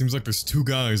doubt it. It seems like there's two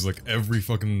guys like every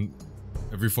fucking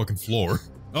floor.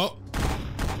 Oh!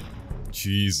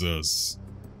 Jesus.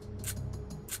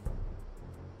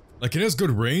 Like, it has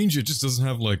good range, it just doesn't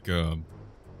have, like, a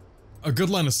good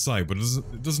line of sight, but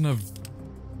it doesn't have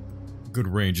good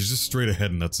range. It's just straight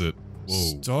ahead and that's it.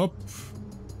 Whoa. Stop.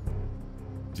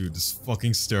 Dude, this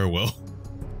fucking stairwell.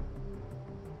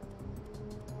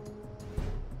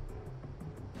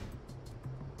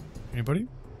 Anybody?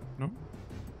 No?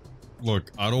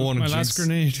 Look, I don't want to jinx... My last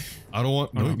grenade. I don't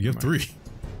want... No, you have 3.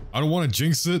 I don't want to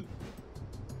jinx it,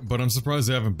 but I'm surprised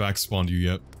they haven't backspawned you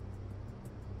yet.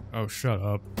 Oh, shut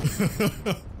up.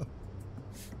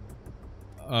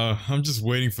 I'm just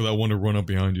waiting for that one to run up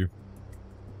behind you.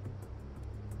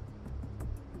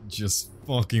 Just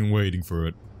fucking waiting for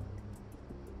it.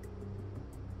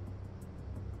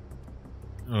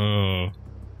 Oh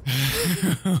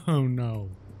no.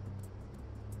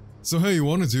 So hey, you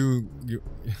want to do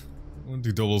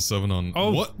 007 on...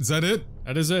 Oh, what? Is that it?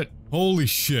 That is it. Holy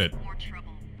shit. More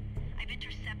trouble. I've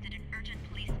intercepted an urgent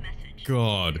police message.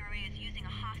 God. Fury is using a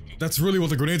hostage. That's really what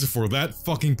the grenades are for. That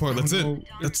fucking part. That's no. it.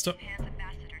 That's Japan's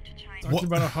ambassador to China. Talking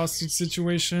about a hostage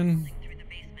situation. Through the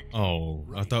basement. Oh,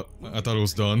 I thought it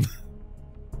was done.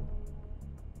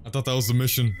 I thought that was the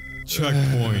mission.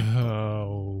 Checkpoint.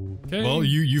 Okay. Well,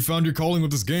 you found your calling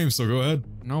with this game, so go ahead.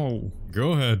 No.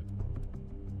 Go ahead.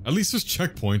 At least there's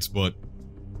checkpoints, but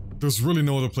there's really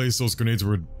no other place those grenades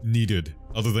were needed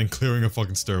other than clearing a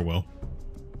fucking stairwell.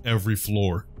 Every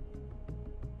floor.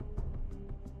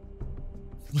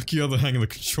 Like you have the hang of the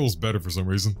controls better for some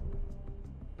reason.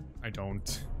 I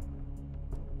don't.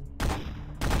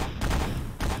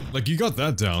 Like you got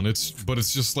that down, but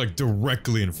it's just like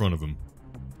directly in front of him.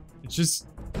 It's just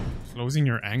closing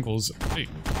your angles. Hey.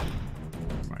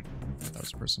 Never mind. That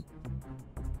was a person.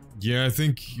 Yeah, I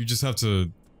think you just have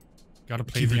to Gotta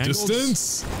play keep the your angles.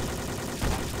 distance.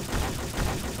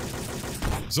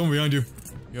 Someone behind you.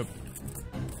 Yep.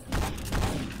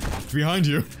 Behind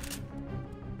you.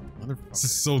 Motherfucker. This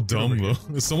is so dumb though.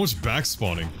 There's so much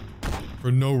backspawning.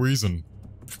 For no reason.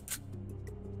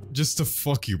 Just to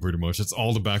fuck you pretty much. That's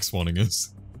all the backspawning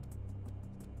is.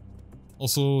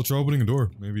 Also, try opening a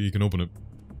door. Maybe you can open it.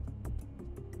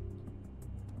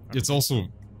 It's also...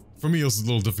 For me, it's a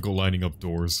little difficult lining up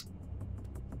doors.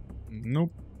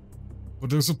 Nope. But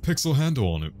there's a pixel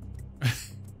handle on it.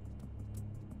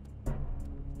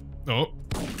 Oh.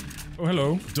 Oh,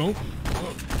 hello. Don't.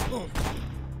 Oh.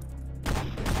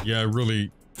 Yeah,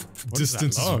 really. What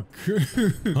Distance. is that luck?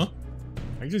 Huh?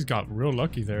 I just got real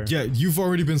lucky there. Yeah, you've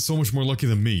already been so much more lucky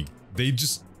than me. They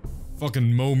just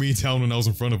fucking mow me down when I was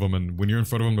in front of them, and when you're in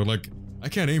front of them, they're like, I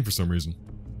can't aim for some reason.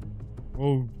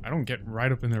 Well, I don't get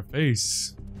right up in their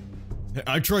face.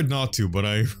 I tried not to, but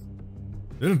I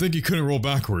didn't think you couldn't roll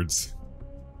backwards.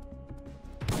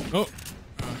 Oh.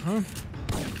 Uh-huh.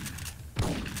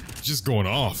 Just going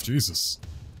off, Jesus.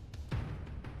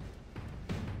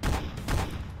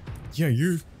 Yeah,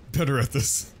 you're better at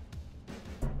this.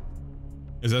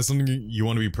 Is that something you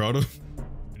want to be proud of?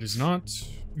 It is not.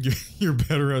 You're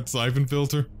better at Syphon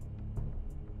filter?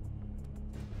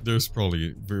 There's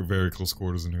probably very, very close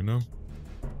quarters in here, no?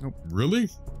 Nope. Really?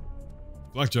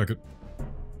 Black Jacket.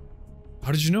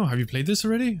 How did you know? Have you played this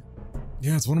already?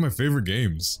 Yeah, it's one of my favorite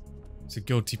games. It's a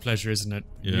guilty pleasure, isn't it?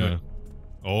 Yeah.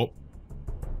 Oh.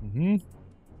 Mm-hmm.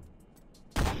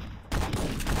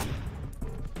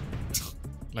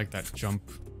 Like that jump.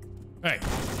 Hey!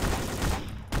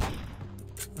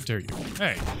 How dare you?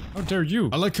 Hey! How dare you?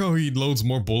 I like how he loads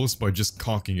more bullets by just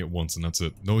cocking it once and that's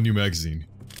it. No new magazine.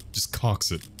 Just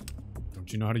cocks it.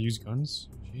 Don't you know how to use guns?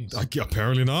 Jeez.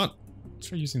 Apparently not. Let's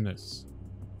try using this.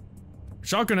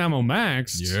 Shotgun ammo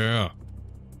max? Yeah.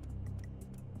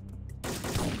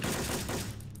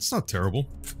 It's not terrible.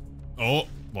 Oh,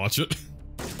 watch it.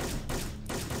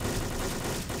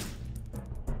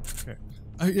 Okay.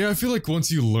 Yeah, I feel like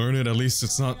once you learn it, at least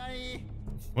it's not...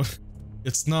 What?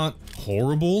 It's not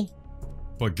horrible,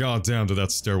 but goddamn did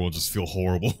that stairwell just feel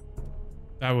horrible.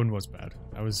 That one was bad.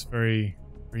 That was very,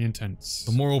 very intense.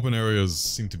 The more open areas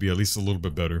seem to be at least a little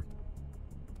bit better.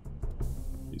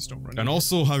 Please don't run. And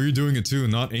also how you're doing it too,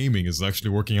 not aiming, is actually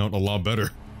working out a lot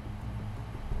better.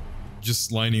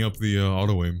 Just lining up the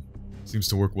auto-aim seems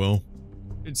to work well.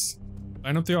 It's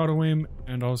line up the auto-aim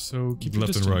and also keep your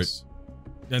left distance. and right.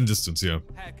 And distance, yeah.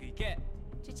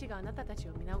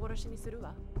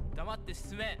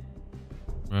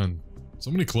 Man,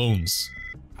 so many clones.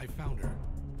 I found her.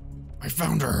 I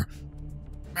found her!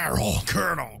 Meryl,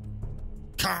 Colonel!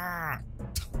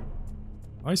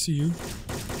 I see you.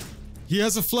 He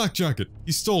has a flak jacket.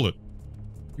 He stole it.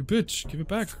 You bitch, give it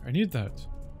back. I need that.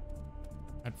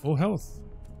 At full health.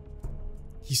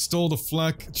 He stole the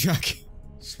flak jacket.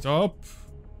 Stop.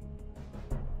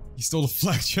 He stole the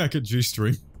flak jacket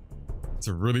G-string.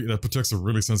 That protects a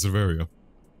really sensitive area.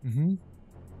 Mm-hmm.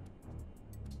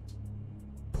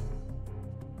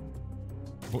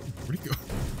 Where'd he go?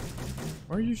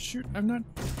 Why are you shooting? I'm not...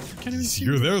 I can't even see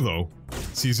You're you. there, though.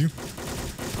 Sees you.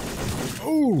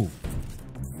 Oh!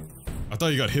 I thought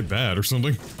you got hit bad or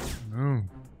something. No.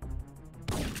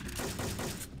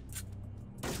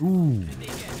 Ooh.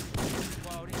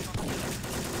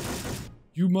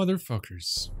 You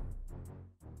motherfuckers.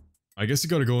 I guess you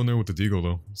gotta go in there with the deagle,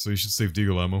 though. So you should save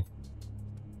deagle ammo.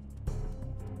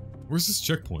 Where's this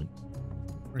checkpoint?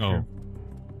 Right oh. here.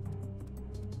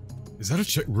 Is that a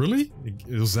check? Really?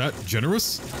 It was that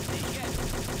generous?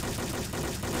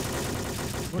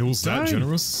 It was that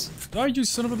generous? Die, you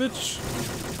son of a bitch!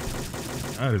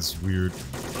 That is weird.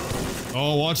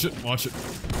 Oh, watch it, watch it.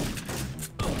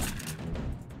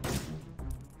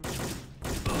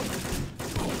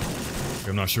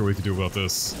 I'm not sure what we can do about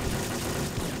this.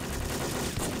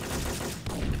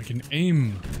 I can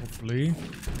aim, hopefully.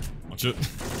 Watch it.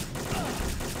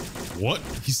 What?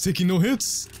 He's taking no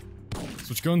hits?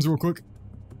 Switch guns real quick.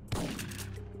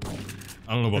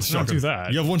 I don't know about Let's the not shotgun. do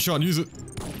that. You have one shot and use it.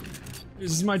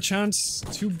 This is my chance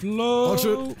to blow. Watch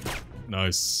it.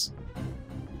 Nice.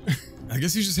 I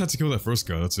guess you just had to kill that first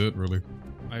guy, that's it, really.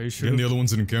 I should And the have other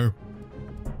ones didn't care.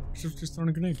 just thrown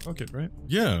a grenade. Fuck it, right?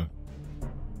 Yeah.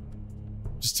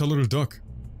 Just tell her to duck.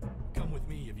 Come with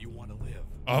me if you want to live.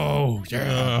 Oh,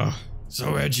 yeah.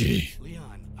 So edgy.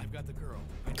 Leon, I've got the girl.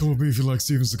 Come with me if you like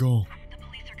Steven Seagal. The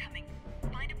police are coming.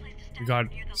 Find a place to step We got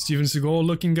near the Steven Seagal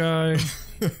looking guy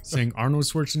saying Arnold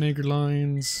Schwarzenegger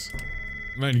lines.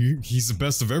 Man, he's the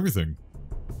best of everything.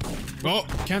 Oh!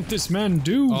 Can't this man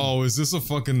do? Oh, is this a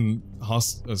fucking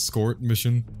escort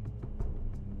mission?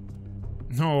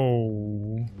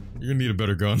 No. You're gonna need a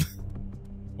better gun.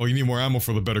 Well, you need more ammo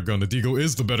for the better gun. The Deagle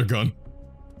is the better gun.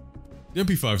 The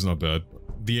MP5's not bad.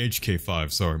 The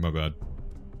HK5, sorry, my bad.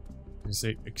 You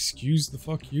say, excuse the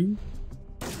fuck you?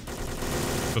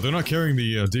 But they're not carrying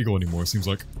the Deagle anymore, it seems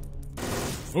like.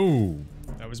 Oh!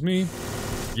 That was me.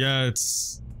 Yeah,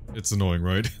 it's annoying,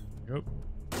 right? Yep.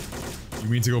 You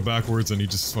mean to go backwards and he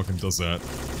just fucking does that.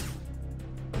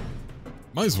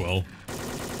 Might as well.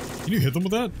 Can you hit them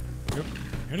with that? Yep.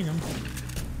 Hitting him.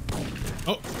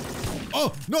 Oh!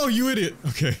 Oh! No, you idiot!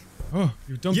 Okay. Oh,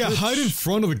 you dumb Yeah, bitch. hide in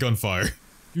front of the gunfire.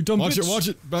 You dumb Watch bitch. it, watch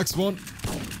it. Back spawn.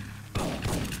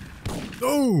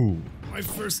 Oh! My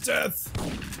first death.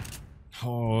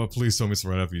 Oh, please tell me it's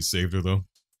right after you saved her, though.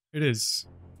 It is.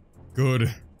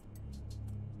 Good.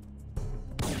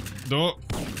 No.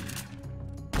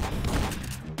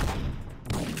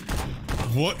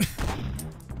 What?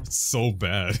 It's so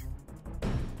bad.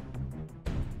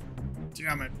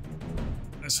 Damn it.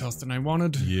 Less health than I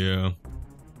wanted. Yeah.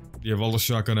 You have all the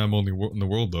shotgun ammo in the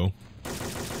world, though.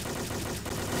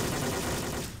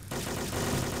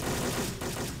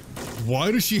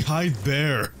 Why does she hide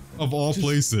there? Of all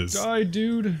places. Die,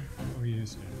 dude. Oh, he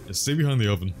is dead. Yeah, stay behind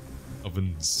the oven.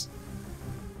 Ovens.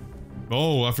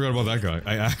 Oh, I forgot about that guy.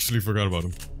 I actually forgot about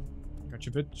him.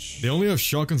 Gotcha, bitch. They only have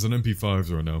shotguns and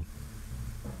MP5s right now.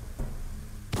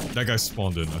 That guy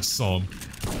spawned in. I saw him.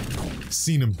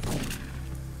 Seen him.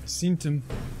 Seen him.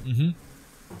 Mm-hmm.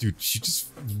 Dude, she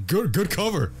just... Good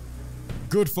cover.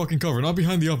 Good fucking cover. Not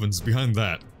behind the ovens, behind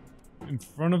that. In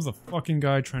front of the fucking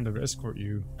guy trying to escort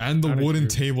you. And the Outta wooden here.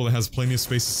 table that has plenty of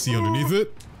space to see underneath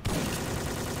it.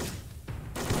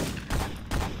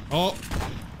 Oh.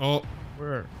 Oh.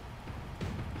 Where?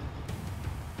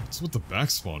 What's with the back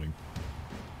spawning?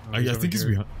 Oh, I over think he's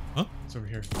here. behind... Huh? It's over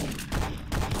here.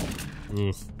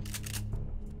 Ugh.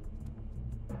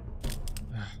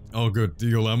 Oh, good.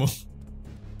 Deagle ammo.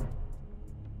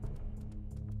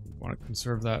 Want to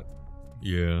conserve that.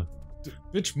 Yeah.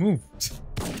 Bitch, move.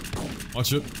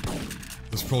 Watch it.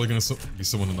 There's probably gonna be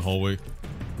someone in the hallway.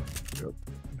 Yep.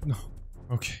 No.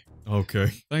 Okay. Okay.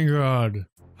 Thank God.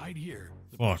 Hide here.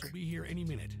 The Fuck. police will be here any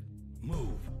minute.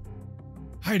 Move.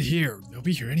 Hide here. They'll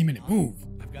be here any minute. Move.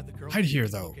 I've got the girl. Hide here,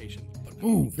 though. Location, but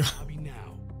Move. Lobby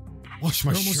now. Watch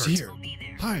my We're almost shirt. here.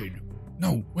 Hide.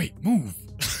 No, wait, move.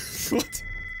 What?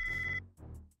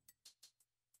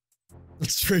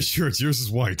 It's straight shirts. Yours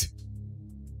is white.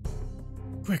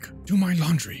 Quick, do my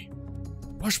laundry.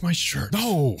 Wash my shirt.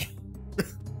 No!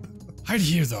 Hide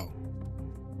here, though.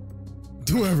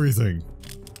 Do everything.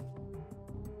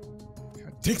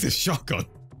 Take this shotgun.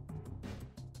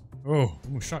 Oh,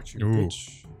 almost shot you, Ooh.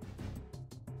 bitch.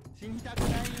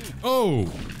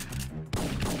 Oh!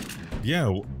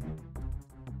 Yeah.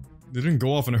 They didn't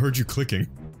go off and I heard you clicking.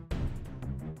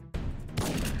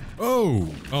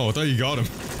 Oh! Oh, I thought you got him.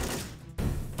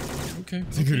 Okay.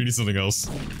 I think we need something else.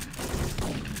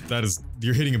 That is...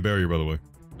 You're hitting a barrier, by the way.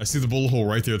 I see the bullet hole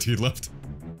right there to your left.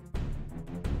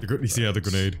 Yeah, the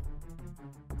grenade.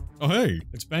 Oh, hey!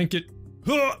 Let's bank it.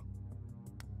 Huh!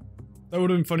 That would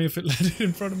have been funny if it landed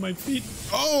in front of my feet.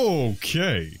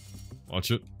 Okay.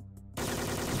 Watch it.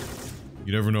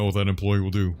 You never know what that employee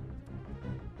will do.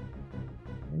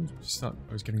 I just thought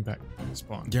I was getting back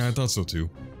spawned. Yeah, I thought so too.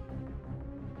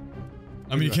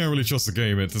 I mean, you can't really trust the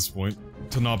game at this point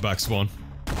to not back spawn.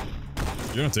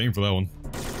 You're not aiming for that one.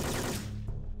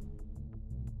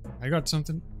 I got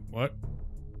something. What?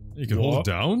 You can hold it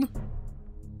down?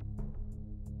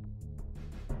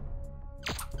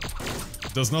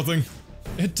 Does nothing.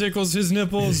 It tickles his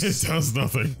nipples. It does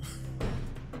nothing.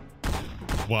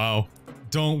 Wow.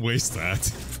 Don't waste that.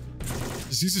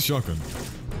 Just use a shotgun.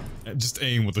 Just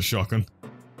aim with the shotgun.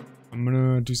 I'm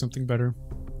gonna do something better.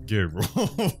 Gabriel.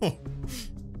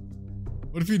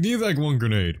 What if you need like one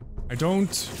grenade? I don't.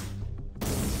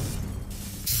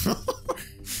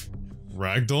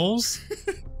 Ragdolls?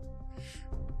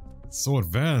 So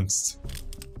advanced.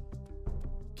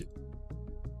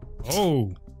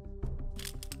 Oh!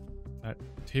 That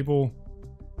table.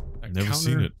 That Never counter.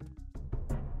 seen it.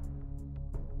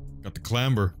 Got the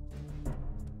clamber.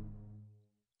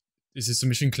 Is this a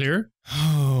mission clear?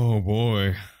 Oh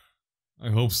boy. I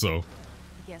hope so.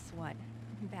 Guess what?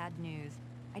 Bad news.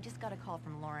 I just got a call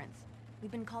from Lawrence.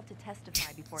 We've been called to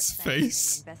testify before His Senate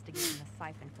face. investigating the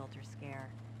Syphon filter scare.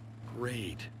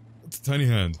 Great. It's a tiny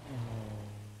hand.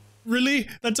 Really?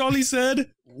 That's all he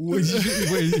said? Wait,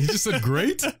 he just said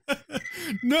great?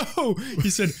 No! He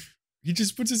said, he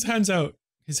just puts his hand out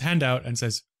and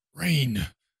says, rain.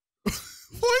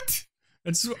 What?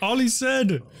 That's all he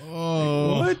said.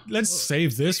 Oh. What? Let's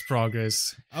save this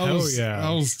progress. I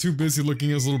was too busy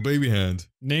looking at his little baby hand.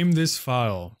 Name this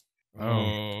file.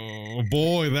 Oh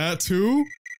boy, that too?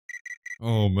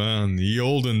 Oh man, the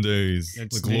olden days.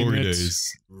 Let's the name glory it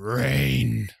days.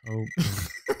 Rain. Oh.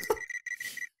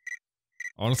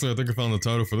 Honestly, I think I found the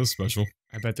title for this special.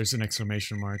 I bet there's an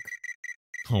exclamation mark.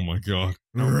 Oh my god.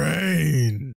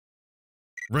 Rain!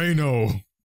 Reno!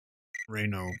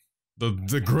 Reno.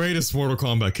 The greatest Mortal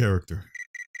Kombat character.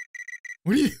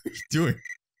 What are you doing?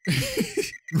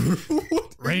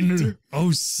 Rain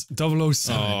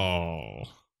 007. Oh.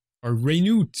 Or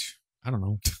Rainute. I don't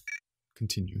know.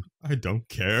 Continue. I don't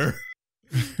care.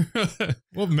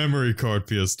 What memory card,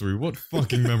 PS3? What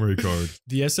fucking memory card?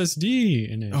 The SSD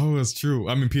in it. Oh, that's true.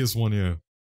 I mean PS1, yeah.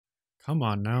 Come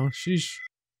on now. Sheesh.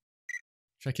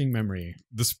 Checking memory.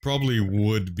 This probably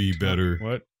would be better.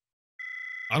 What?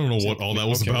 I don't know what all that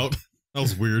was about. That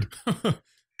was weird.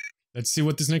 Let's see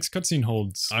what this next cutscene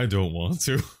holds. I don't want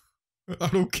to. I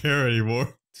don't care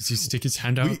anymore. Does he stick his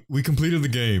hand out? We completed the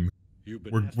game.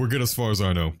 We're good as far as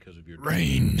I know. Because of your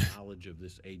Rain. knowledge of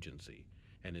this agency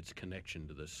and its connection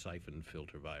to the Syphon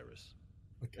filter virus.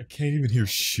 I can't even hear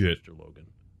shit. Mr. Logan,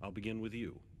 I'll begin with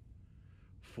you.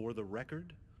 For the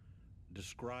record,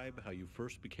 describe how you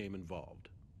first became involved.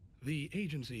 The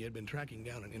agency had been tracking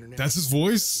down an internet. That's his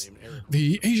voice? named Eric.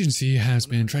 The agency has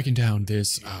been tracking down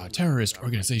this terrorist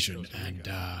organization and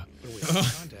When we had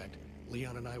contact,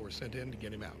 Leon and I were sent in to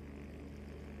get him out.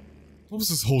 What was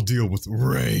this whole deal with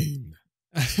rain?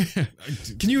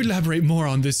 Can you elaborate more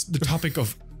on the topic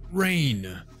of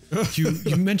rain?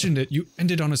 You mentioned it. You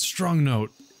ended on a strong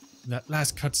note. That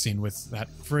last cutscene with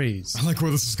that phrase. I like where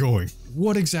this is going.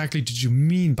 What exactly did you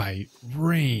mean by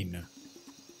rain?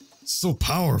 So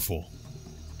powerful.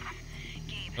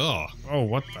 Oh, Oh,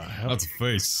 what the hell? that's a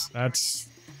face. That's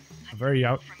a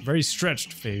very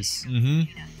stretched face. Mm-hmm.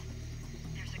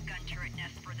 There's a gun turret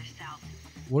nest further south.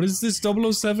 What is this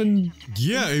 007?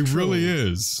 Yeah, it really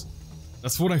is.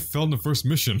 That's what I felt in the first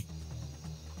mission.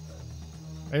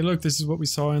 Hey, look, this is what we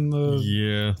saw in the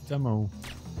Yeah. demo.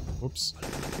 Whoops.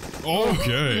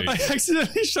 Okay. I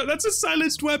accidentally shot. That's a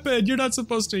silenced weapon. You're not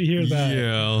supposed to hear that.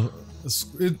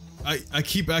 Yeah. I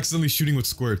keep accidentally shooting with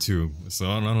square too, so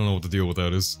I don't know what the deal with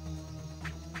that is.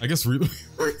 I guess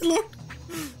reload.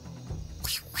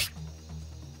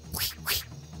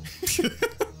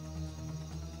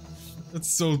 That's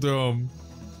so dumb.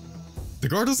 The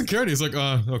guard doesn't care. He's like,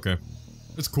 okay.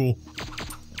 It's cool.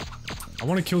 I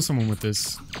want to kill someone with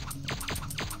this.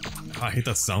 I hate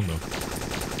that sound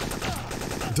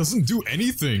though. It doesn't do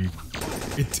anything.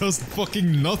 It does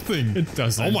fucking nothing. It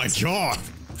doesn't. Oh my god.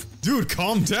 Dude,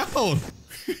 calm down.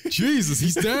 Jesus,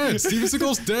 he's dead. Steven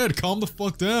Seagal's dead. Calm the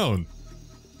fuck down.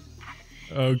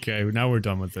 Okay, now we're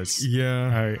done with this.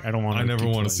 Yeah. I don't want to. I never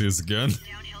want to see this again.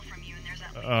 Downhill from you, and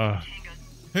there's a Uh, Tango's.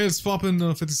 Hey, let's pop in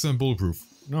 50-cent bulletproof.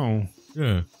 no.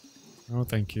 Yeah. No,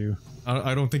 thank you.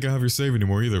 I don't think I have your save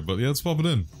anymore either, but yeah, let's pop it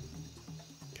in.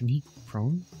 Can he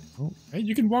prone? Oh, hey,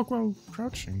 you can walk while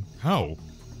crouching. How?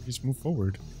 Just move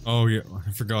forward. Oh yeah,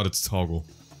 I forgot it's toggle.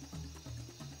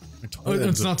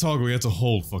 It's not toggle, you have to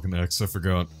hold fucking X, I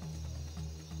forgot.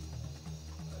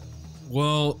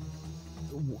 Well,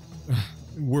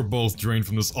 we're both drained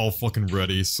from this all fucking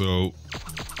ready, so...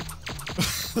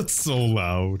 That's so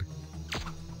loud.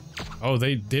 Oh,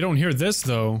 they don't hear this,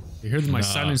 though. They hear my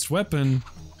silenced weapon.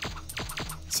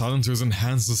 Silencers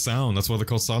enhance the sound, that's why they're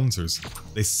called silencers.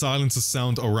 They silence the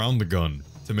sound around the gun,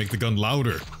 to make the gun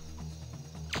louder.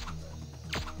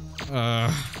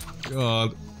 God.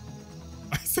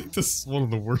 I think this is one of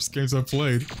the worst games I've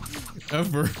played.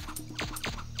 Ever.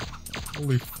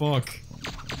 Holy fuck.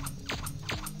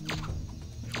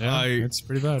 Yeah, it's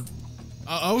pretty bad.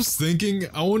 I was thinking,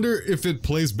 I wonder if it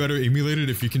plays better emulated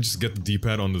if you can just get the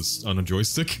D-pad on a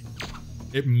joystick.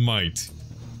 It might.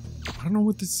 I don't know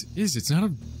what this is. It's not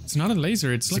a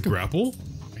laser. It's like a grapple?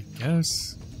 I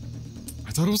guess.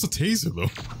 I thought it was a taser though.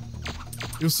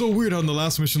 It was so weird how in the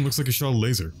last mission it looks like a shot a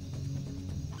laser.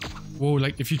 Whoa,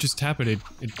 like if you just tap it,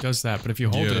 it does that, but if you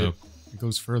hold it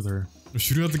goes further.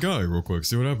 Shoot it at the guy real quick,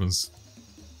 see what happens.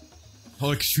 Oh,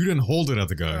 like shoot it and hold it at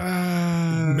the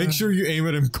guy. Make sure you aim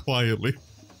at him quietly.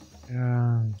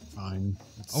 Yeah, fine.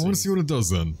 I want to see what it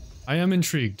does then. I am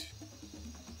intrigued.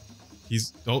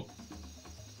 He's... oh.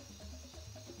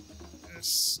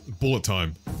 Bullet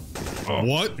time. Oh,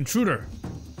 what? Intruder.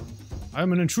 I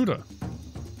am an intruder.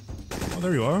 Oh,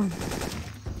 there you are.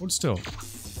 Hold still.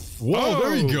 Whoa,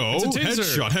 there you go. It's a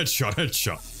taser.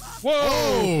 Headshot.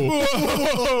 Whoa!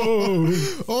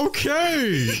 Whoa!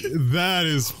 Okay, that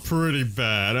is pretty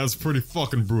bad. That's pretty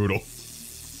fucking brutal.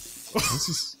 This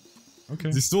is okay.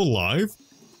 Is he still alive?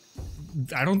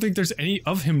 I don't think there's any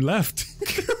of him left.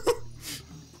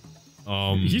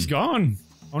 He's gone.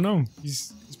 Oh no,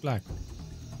 he's black.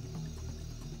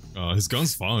 His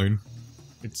gun's fine.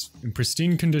 It's in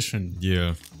pristine condition.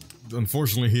 Yeah,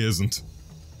 unfortunately he isn't.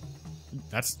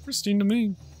 That's pristine to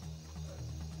me.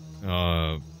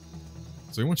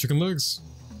 So you want chicken legs?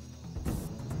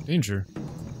 Danger.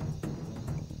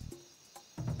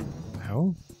 The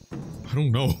hell? I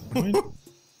don't know.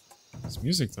 It's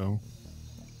music though.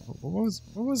 What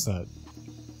was that?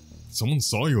 Someone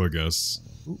saw you, I guess.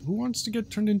 Who wants to get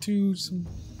turned into some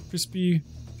crispy...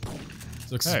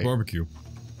 Texas barbecue.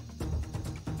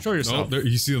 Show yourself. Oh, there,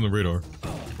 you see it on the radar.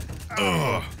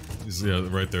 Ugh. Yeah,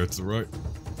 right there, it's the right.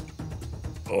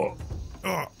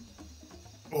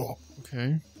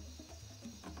 Okay.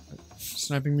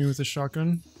 Sniping me with a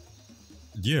shotgun?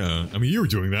 Yeah, I mean, you were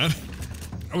doing that.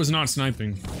 I was not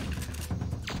sniping.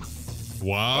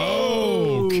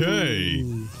 Wow, okay.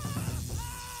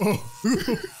 Oh.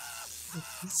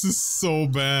 This is so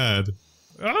bad.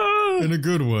 In a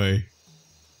good way.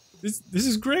 This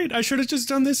is great. I should have just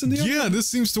done this in the Yeah, this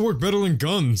seems to work better than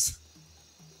guns.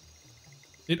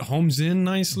 It homes in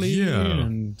nicely. Yeah.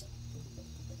 And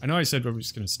I know I said we were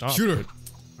just gonna stop. Shoot her.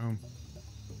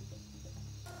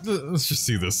 But, let's just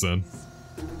see this then.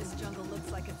 This jungle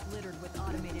looks like it's littered with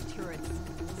automated turrets.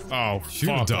 oh, She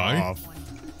fuck gonna die? off.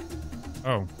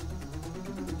 Oh.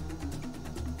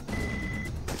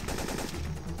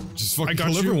 Just fucking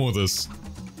kill everyone with this.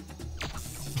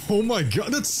 Oh my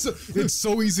god, it's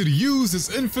so easy to use, it's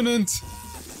infinite.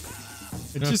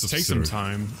 It just takes some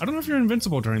time. I don't know if you're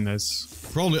invincible during this.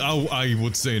 Probably, I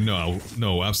would say no.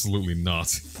 No, absolutely not.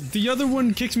 The other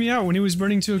one kicked me out when he was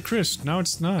burning to a crisp. Now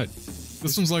it's not.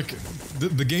 This one's like,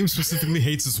 the game specifically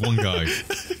hates this one guy.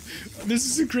 This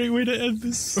is a great way to end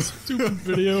this stupid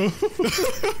video.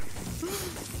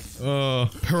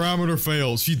 Parameter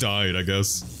failed. She died, I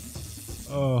guess.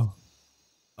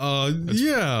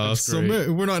 Yeah, that's so great.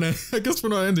 we're not, I guess we're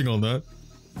not ending on that.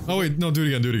 Oh wait, no, do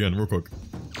it again, real quick.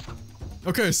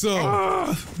 Okay,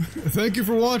 so, thank you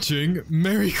for watching.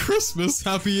 Merry Christmas,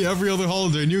 happy every other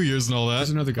holiday, New Year's and all that. There's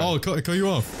another guy. Oh, it cut you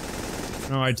off.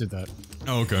 No, I did that.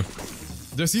 Oh, okay.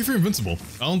 Did I see if you're invincible?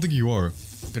 I don't think you are.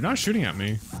 They're not shooting at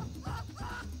me.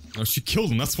 No, she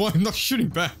killed him, that's why I'm not shooting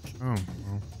back. Oh,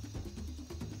 well.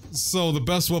 So, the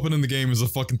best weapon in the game is a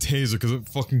fucking taser, because it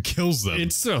fucking kills them.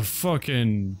 It's a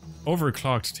fucking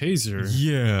overclocked taser.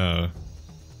 Yeah.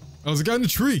 Oh, there's a guy in the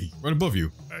tree, right above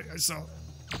you. I saw.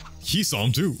 He saw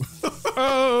him too.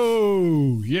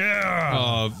 Oh,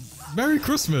 yeah! Merry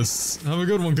Christmas! Have a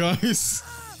good one, guys.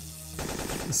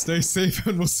 Stay safe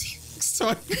and we'll see you next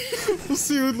time.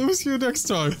 We'll see you next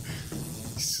time.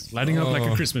 He's lighting up like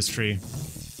a Christmas tree.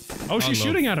 Oh, she's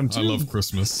shooting at him too. I love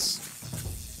Christmas.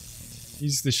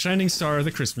 He's the shining star of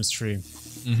the Christmas tree.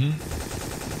 Mm-hmm.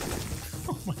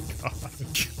 Oh my god.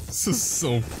 This is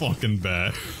so fucking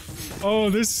bad. Oh,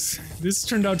 this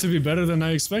turned out to be better than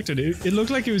I expected. It looked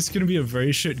like it was going to be a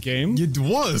very shit game. It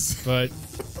was. But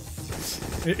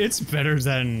it's better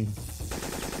than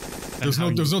There's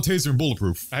no taser in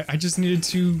Bulletproof. I just needed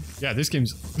to. Yeah, this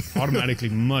game's automatically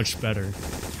much better.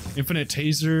 Infinite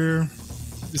taser.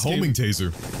 Homing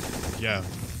taser. Yeah.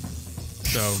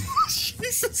 So.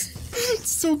 Jesus. It's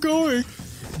still going.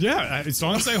 Yeah, as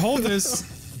long as I hold this,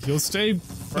 he'll stay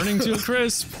burning to a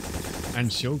crisp,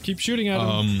 and she'll keep shooting at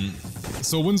him.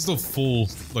 So when's the full,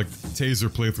 like, taser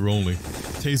playthrough only?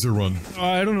 Taser run.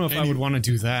 I don't know if I would want to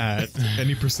do that.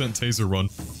 Any percent taser run.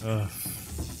 I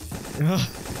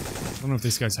don't know if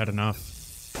this guy's had enough.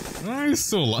 He's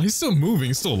still alive. He's still moving.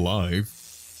 He's still alive.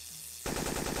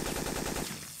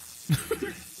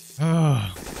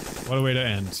 What a way to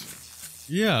end.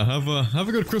 Yeah, have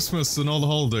a good Christmas and all the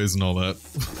holidays and all that.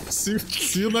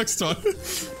 see you next time.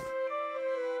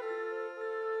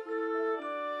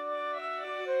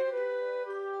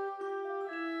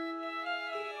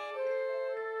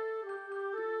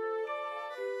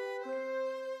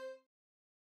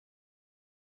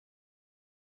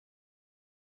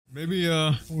 Maybe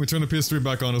when we turn the PS3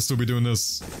 back on, I'll still be doing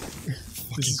this.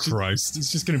 Fucking Christ. It's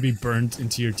just gonna be burnt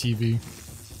into your TV.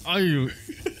 I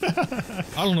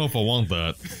don't know if I want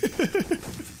that.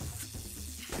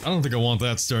 I don't think I want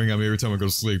that staring at me every time I go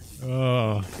to sleep.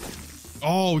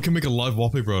 Oh, we can make a live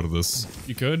wallpaper out of this.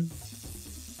 You could?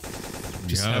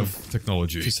 Just have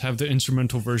technology. Just have the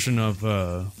instrumental version of,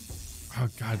 oh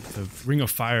god, the Ring of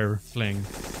Fire playing.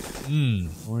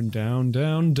 Going down,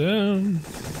 down, down.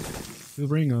 The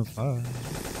Ring of Fire.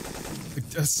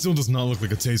 That still does not look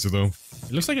like a taser, though.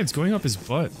 It looks like it's going up his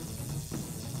butt.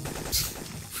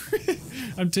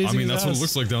 I'm tasing I mean, his that's ass. what it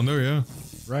looks like down there, yeah.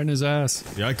 Right in his ass.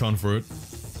 The icon for it.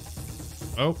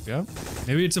 Oh, yeah.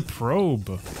 Maybe it's a probe.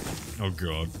 Oh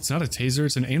god. It's not a taser,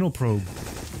 it's an anal probe.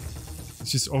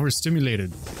 It's just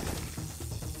overstimulated.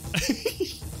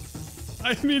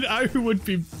 I mean, I would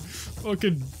be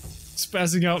fucking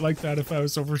spazzing out like that if I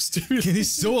was overstimulated.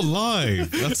 He's still alive.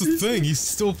 That's the thing. He's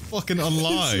still fucking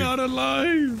alive. He's not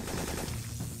alive.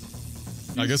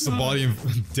 I guess the body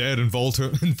dead and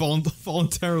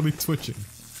voluntarily twitching.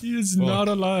 He is not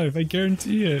alive. I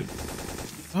guarantee it.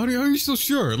 How are you so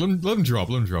sure? Let him drop.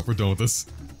 Let him drop. We're done with this.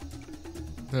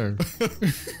 There.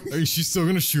 Are she still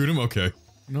gonna shoot him? Okay.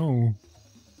 No.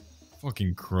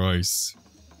 Fucking Christ.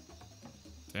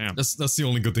 Damn. That's the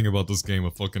only good thing about this game.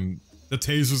 The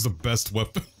taser's the best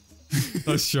weapon.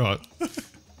 Nice shot.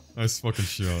 Nice fucking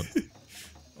shot.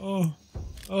 Oh,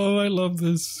 I love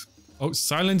this. Oh,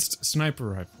 silenced sniper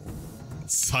rifle.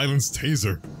 Silenced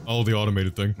taser. Oh, the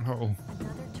automated thing. Oh.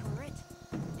 Another turret?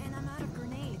 And I'm out of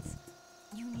grenades.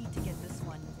 You need to get this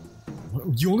one.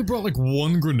 You only brought like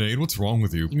one grenade? What's wrong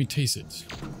with you? Let me taste it.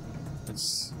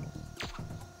 That's...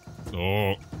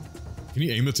 Oh. Can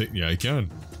you aim the taser? Yeah, he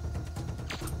can.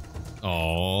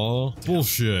 Oh,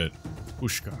 bullshit.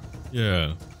 Pushka.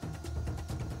 Yeah.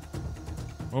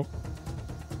 Oh.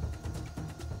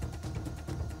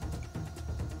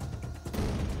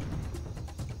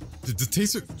 Did the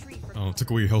taser... Oh, it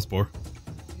took away your health bar.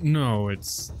 No,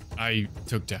 it's... I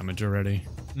took damage already.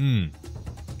 I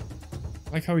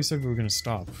like how he said we were gonna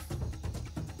stop.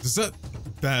 Does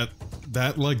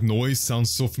that like noise sounds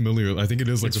so familiar? I think it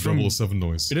is like It's the from- 007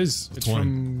 noise. It is. It's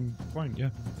Twine. from Twine, yeah.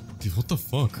 Dude, what the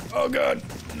fuck? Oh god!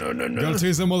 No, no, no. You gotta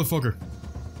tase that motherfucker.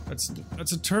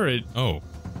 That's a turret. Oh.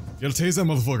 You gotta tase that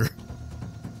motherfucker.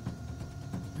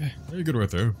 Very good right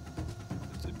there.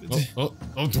 Oh,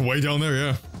 it's way down there,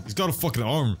 yeah. He's got a fucking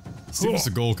arm. Steven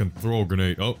Seagal can throw a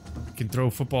grenade. Oh. You can throw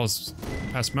footballs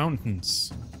past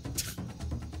mountains.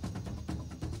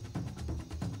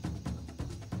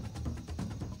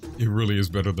 It really is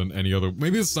better than any other.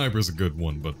 Maybe the sniper is a good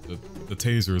one, but the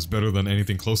taser is better than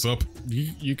anything close up.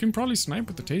 You can probably snipe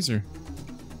with the taser.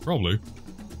 Probably.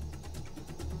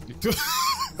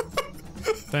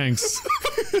 Thanks.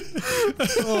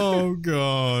 Oh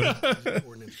god.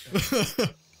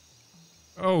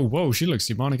 Oh, whoa, she looks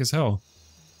demonic as hell.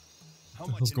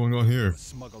 What's going on here?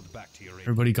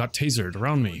 Everybody got tasered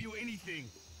around me. You anything.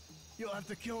 You'll have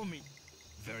to kill me.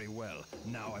 Very well.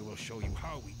 Now I will show you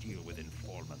how we deal with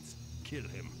informants. Kill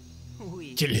him.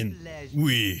 Kill him.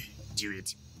 We Do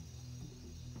it.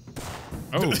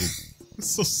 Oh.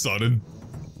 so sudden.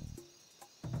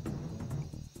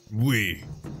 We.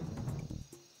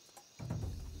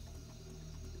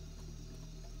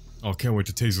 Oh, can't wait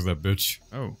to taser that bitch.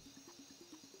 Oh.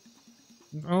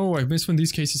 Oh, I missed when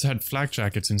these cases had flak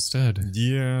jackets instead.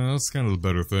 Yeah, that's kind of the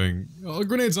better thing. Oh,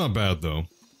 grenade's not bad though.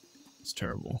 It's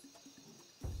terrible.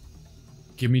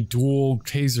 Give me dual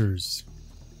tasers.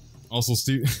 Also,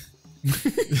 Steven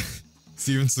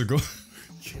Seagal.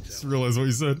 Just realized what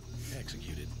you said.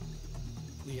 Executed.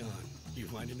 Leon, you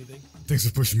find anything? Thanks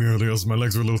for pushing me earlier, else my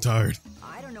legs were a little tired.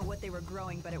 I don't know what they were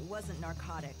growing, but it wasn't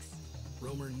narcotics.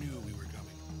 Romer knew we were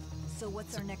coming. So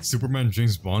what's our next? Superman,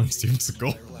 James Bond, Steven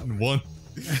Seagal in one.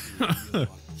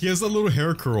 He has that little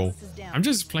hair curl. This is down. I'm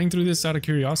just playing through this out of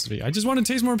curiosity. I just want to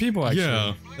taste more people, actually.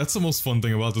 Yeah, that's the most fun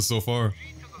thing about this so far.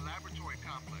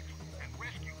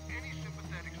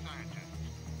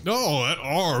 No, that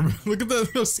arm. Look at that,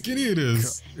 how skinny it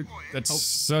is. That's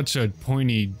such a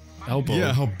pointy elbow.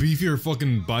 Yeah, how beefy her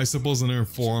fucking bicep was and her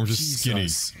forearm just skinny.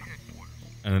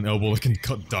 And an elbow that can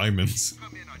cut diamonds.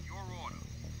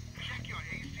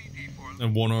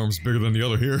 And one arm's bigger than the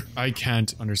other here. I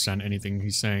can't understand anything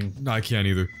he's saying. No, I can't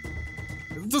either.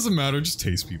 It doesn't matter, just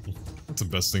taste people. That's the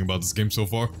best thing about this game so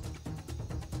far.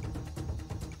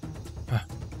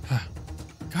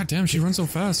 God damn, she runs so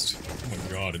fast. Oh my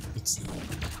god, it's...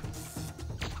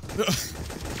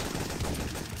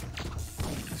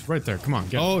 It's right there, come on,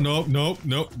 get Oh, no, no,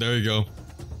 no, there you go.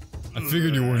 I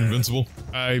figured you weren't invincible.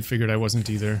 I figured I wasn't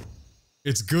either.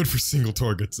 It's good for single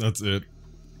targets, that's it.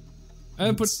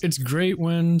 But it's great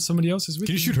when somebody else is with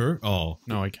Can you shoot her? Oh.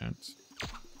 No, I can't.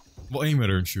 Well, aim at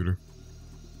her and shoot her.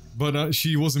 But,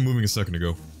 she wasn't moving a second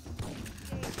ago.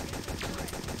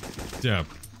 Damn.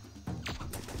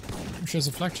 She has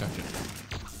a flak jacket.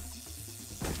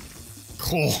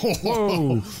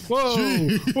 Whoa! Whoa!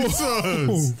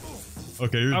 Jesus!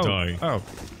 Okay, you're dying. Oh.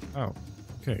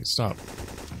 Okay, stop.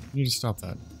 You need to stop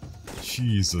that.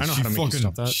 Jesus, I know she how to make you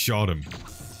stop fucking that. shot him.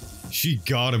 She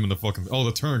got him in the fucking... Oh,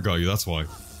 the turret got you, that's why.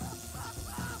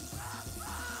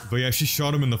 But yeah, she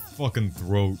shot him in the fucking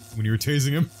throat when you were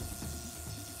tasing him.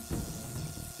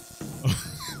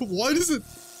 Why does it...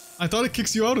 I thought it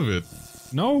kicks you out of it.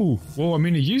 No! Well, I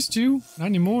mean, it used to. Not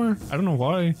anymore. I don't know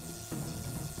why.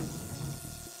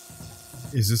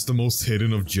 Is this the most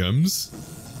hidden of gems?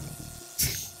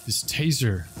 This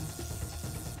taser.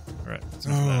 Alright, let's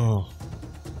go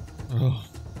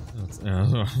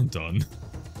for I'm done.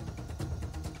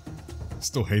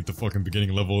 Still hate the fucking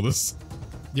beginning level of this. that.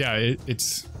 Yeah,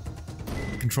 it's...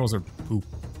 Controls are poop.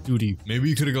 Duty. Maybe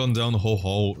you could have gone down the whole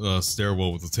hall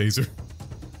stairwell with the taser.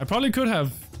 I probably could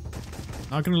have.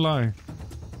 Not gonna lie.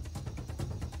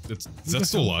 Is that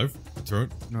still alive? The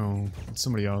turret? No, it's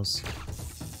somebody else.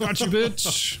 Gotcha,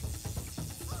 bitch!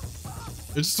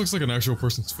 It just looks like an actual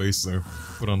person's face there,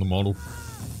 put on the model.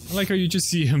 I like how you just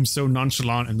see him so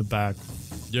nonchalant in the back.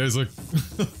 Yeah, he's like,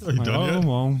 are you Like, done yet?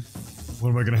 Well. What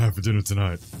am I gonna have for dinner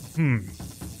tonight? Did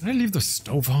I leave the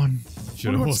stove on?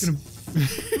 Shit, Wonder what's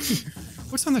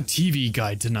What's on the TV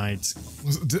guide tonight?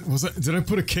 Did I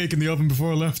put a cake in the oven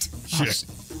before I left? Shit.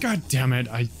 God damn it,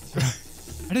 I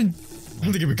didn't... I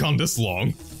don't think it'd be gone this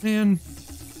long. Man.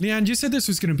 Leanne, you said this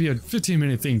was gonna be a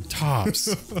 15-minute thing,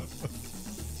 tops.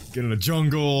 Get in a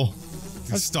jungle,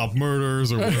 stop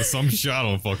murders, or some shit, I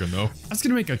don't fucking know. I was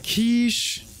gonna make a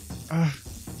quiche.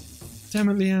 Damn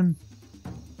it, Leanne.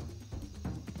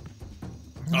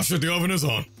 Oh shit, the oven is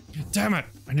on. Damn it,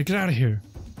 I need to get out of here.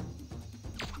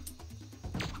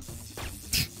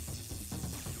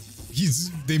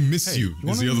 They miss Hey, you, you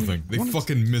is the wanna- other thing. They you wanna-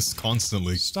 fucking miss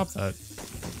constantly. Stop that.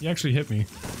 You actually hit me.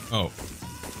 Oh.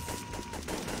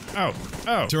 Oh.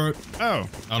 Oh. Turret. Oh.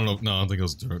 I don't know. No, I don't think it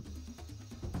was a turret.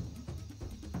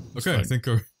 Okay, I fine. think...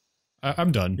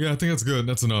 I'm done. yeah, I think that's good.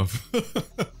 That's enough.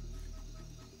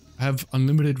 I have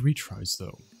unlimited retries,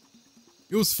 though.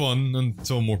 It was fun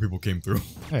until more people came through.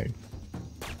 Hey.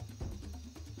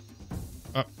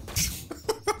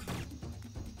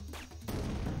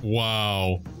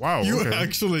 Wow. Wow, You okay.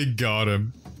 actually got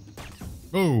him.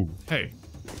 Oh. Hey.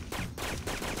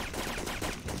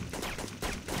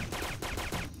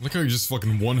 Look how you're just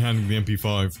fucking one-handing the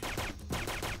MP5.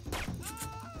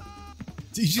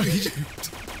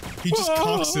 He just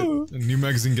cocks it, and a new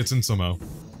magazine gets in somehow.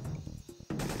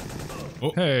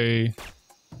 Oh. Hey.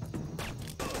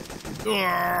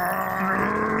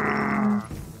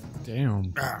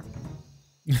 Damn.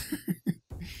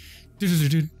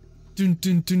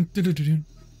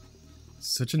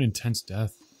 Such an intense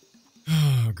death.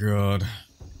 Oh god.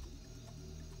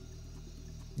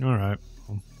 Alright.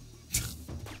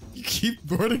 You keep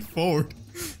running forward.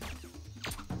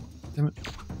 Damn it.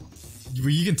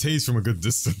 But you can tase from a good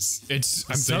distance.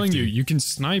 I'm telling you, Safety. you can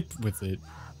snipe with it.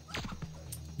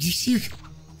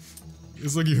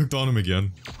 It's like you hooked on him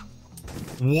again.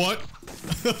 What?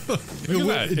 Look at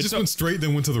that. It just went straight,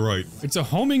 then went to the right. It's a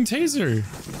homing taser.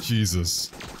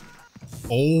 Jesus.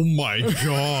 Oh my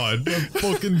god. That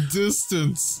fucking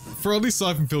distance. For at least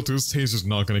Syphon Filter, his taser's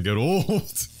not gonna get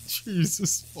old.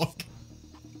 Jesus fuck.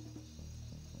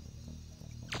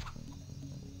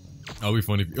 That'll be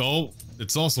funny. Oh,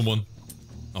 it's also one.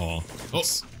 Oh. Oh.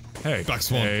 Hey. Back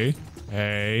swan.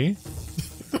 Hey.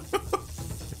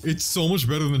 It's so much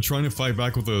better than trying to fight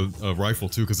back with a rifle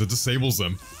too, because it disables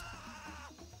them.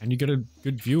 And you get a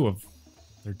good view of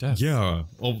their death. Yeah.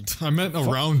 Well, I meant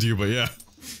around you, but yeah.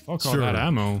 Fuck all that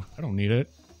ammo. I don't need it.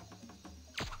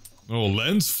 Oh,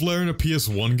 lens flare in a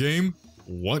PS1 game?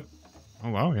 What? Oh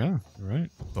wow, yeah, you're right.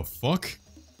 What the fuck?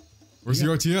 Where's the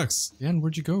RTX? Dan,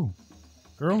 where'd you go?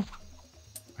 Girl?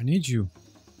 I need you.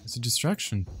 It's a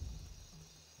distraction.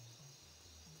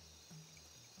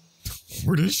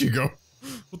 Where did she go?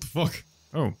 What the fuck?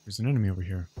 Oh, there's an enemy over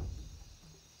here.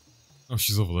 Oh,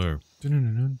 she's over there.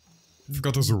 Dun-dun-dun-dun. I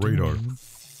forgot there's a radar.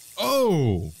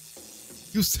 Oh!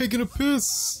 He was taking a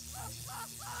piss!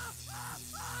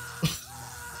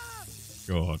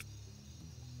 God.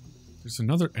 There's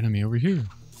another enemy over here.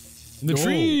 In the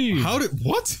tree! How did-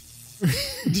 what?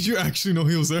 Did you actually know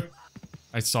he was there?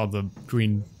 I saw the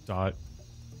green dot.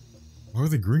 Why are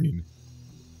they green?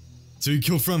 So you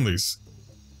kill friendlies?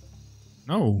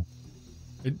 No.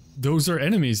 Those are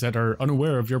enemies that are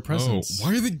unaware of your presence.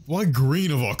 Oh, why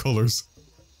green of all colors?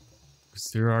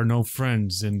 Because there are no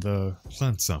friends in the...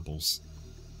 Plant samples.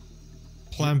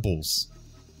 Plamples.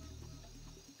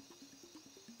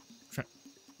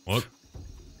 What?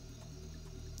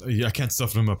 Yeah, I can't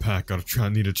stuff it in my pack.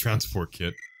 Need a transport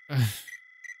kit.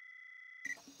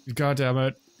 God damn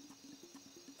it.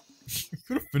 You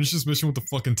could've finished this mission with the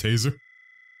fucking taser.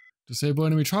 Disable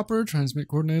enemy chopper, transmit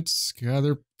coordinates,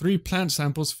 gather 3 plant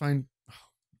samples, find...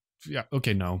 Yeah,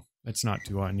 okay, no. Let's not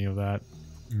do any of that.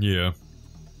 Yeah.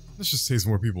 Let's just tase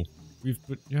more people.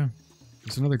 Yeah.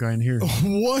 There's another guy in here.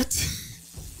 What?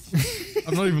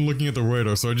 I'm not even looking at the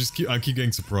radar, so I keep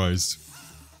getting surprised.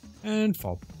 And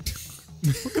fall.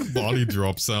 Look at body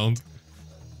drop sound.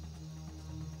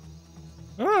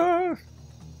 Ah!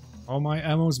 All my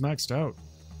ammo's maxed out.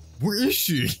 Where is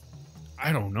she?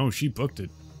 I don't know, she booked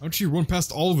it. How'd she run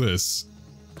past all this?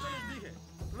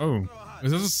 Oh.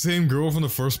 Is that the same girl from the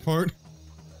first part?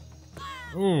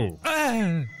 Oh.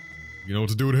 Ah! You know what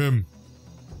to do with him.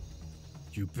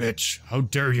 You bitch, how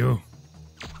dare you?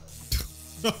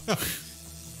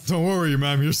 Don't worry,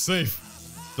 ma'am, you're safe.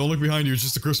 Don't look behind you, it's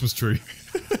just a Christmas tree.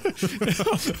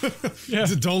 Yeah.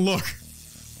 Don't look.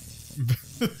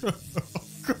 Oh,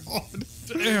 God.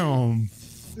 Damn.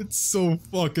 It's so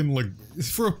fucking, like,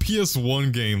 for a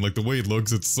PS1 game, like, the way it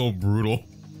looks, it's so brutal.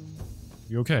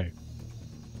 You okay?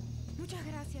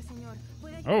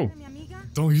 Oh.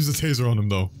 Don't use the taser on him,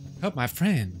 though. Help my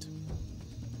friend.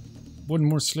 One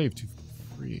more slave to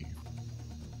free.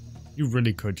 You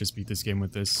really could just beat this game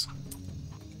with this.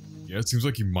 Yeah, it seems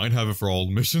like you might have it for all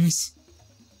missions.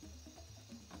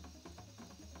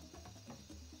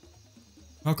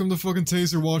 How come the fucking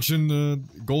taser watching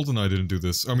GoldenEye didn't do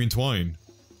this? I mean, Twine.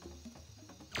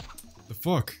 The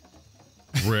fuck?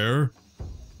 Rare?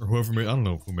 Or whoever made- I don't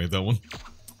know who made that one.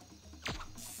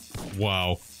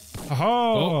 Wow. Haha!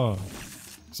 Oh.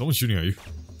 Someone's shooting at you.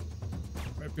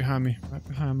 Right behind me. Right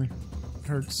behind me. It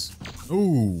hurts.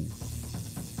 Ooh.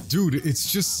 Dude,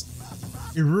 it's just...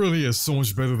 It really is so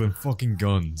much better than fucking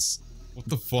guns. What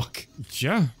the fuck?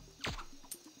 Yeah.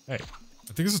 Hey.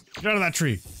 I think it's a- Get out of that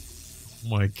tree! Oh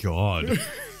my god.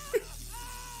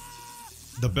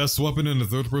 The best weapon in a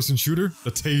third-person shooter?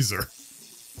 The taser.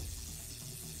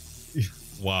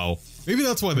 Wow. Maybe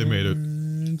that's why they made it.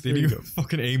 They knew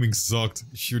fucking aiming sucked.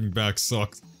 Shooting back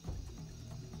sucked.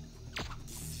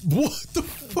 What the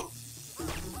fuck?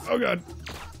 Oh god.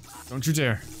 Don't you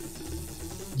dare.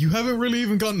 You haven't really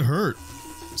even gotten hurt.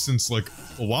 Since, like,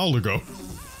 a while ago.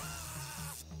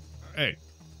 Hey.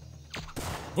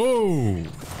 Oh!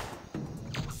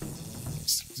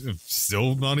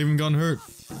 Still not even gotten hurt.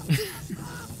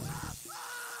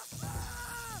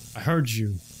 I heard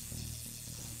you.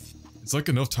 It's like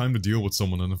enough time to deal with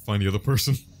someone and then find the other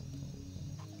person.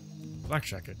 Black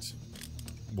jacket.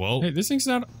 Well... Hey, this thing's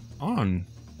not on.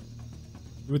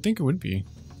 You would think it would be.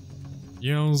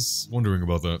 Yeah, I was wondering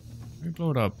about that. Let me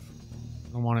blow it up.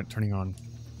 I don't want it turning on.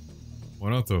 Why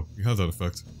not, though? You have that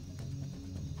effect.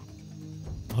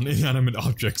 On inanimate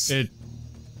objects. Okay.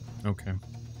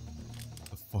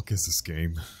 The fuck is this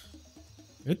game?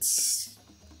 It's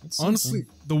honestly,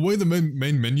 the way the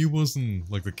main menu was in,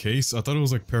 like, the case, I thought it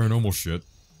was, like, paranormal shit.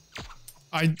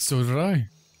 So did I.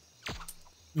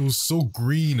 It was so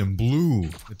green and blue.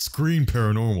 It's green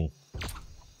paranormal.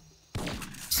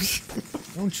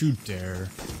 Don't you dare.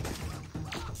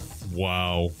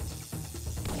 Wow.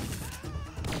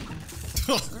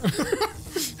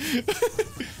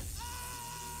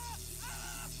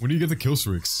 When do you get the kill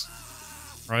streaks?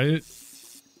 Right?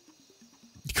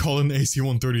 Call it an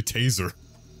AC-130 taser.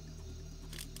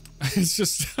 It's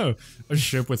just a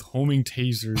ship with homing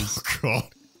tasers. Oh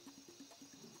god.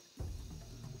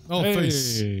 Oh, hey,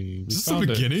 face. Is this the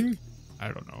beginning? I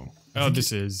don't know. Oh,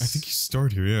 this is. I think you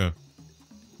start here, yeah.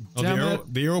 Oh,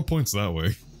 Damn the arrow points that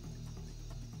way.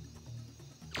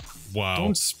 Wow.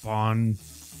 Don't spawn.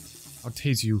 I'll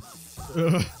tase you.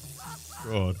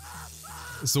 God.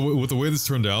 So with the way this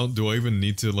turned out, do I even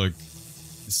need to like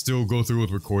still go through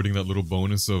with recording that little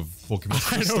bonus of Pokemon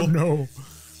Crystal? I don't know.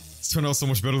 It's turned out so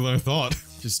much better than I thought.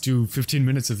 Just do 15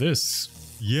 minutes of this.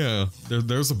 Yeah,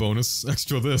 there's a bonus.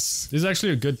 Extra this. This is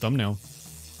actually a good thumbnail.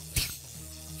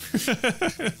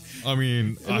 I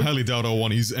mean, I highly doubt I'll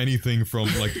want to use anything from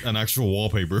like an actual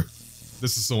wallpaper.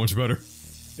 This is so much better.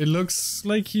 It looks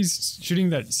like he's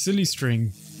shooting that silly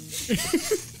string.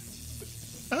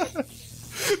 I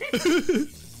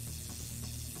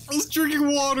was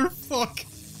drinking water, fuck.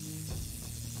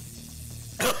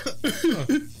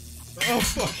 Oh,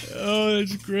 fuck. Oh,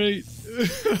 that's great.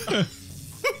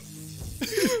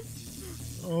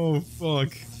 Oh,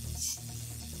 fuck.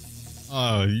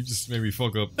 You just made me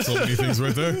fuck up so many things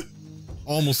right there.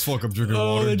 Almost fuck up drinking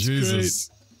water, that's Jesus.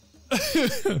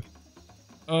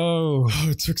 Oh.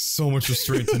 It took so much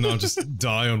restraint to not just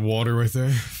die on water right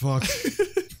there. Fuck.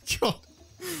 God.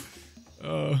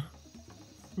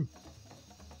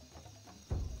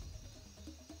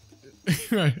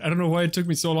 I don't know why it took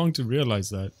me so long to realize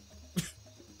that.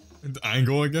 The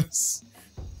angle, I guess.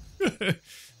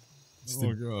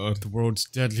 Oh god. The world's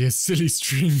deadliest silly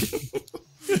string.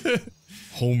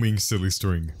 Homing silly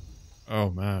string. Oh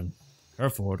man.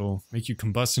 Careful, it'll make you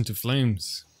combust into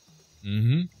flames.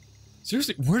 Mm-hmm.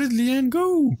 Seriously, where did Leanne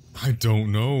go? I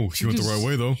don't know. She went the right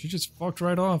way though. She just fucked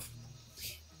right off.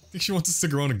 Think she wants to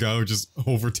stick around a guy who just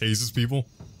over tases people?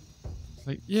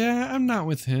 Like, yeah, I'm not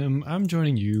with him. I'm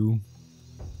joining you.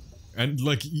 And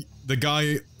like the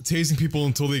guy tasing people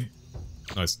until they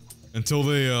he's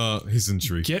in the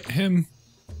tree. Get him.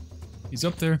 He's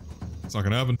up there. It's not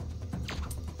gonna happen.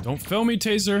 Don't fail me,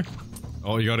 taser.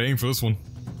 Oh, you gotta aim for this one.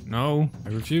 No, I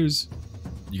refuse.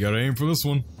 You gotta aim for this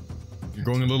one. You're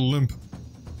going a little limp.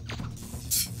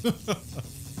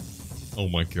 Oh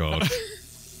my god.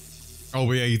 Oh,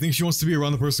 but yeah, you think she wants to be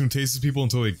around the person who tases people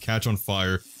until they catch on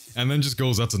fire, and then just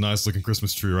goes, that's a nice looking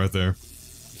Christmas tree right there.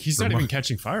 He's not even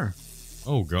catching fire.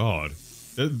 Oh god.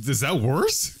 Is that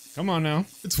worse? Come on now.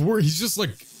 It's worse. He's just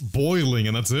like boiling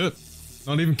and that's it.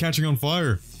 Not even catching on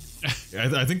fire.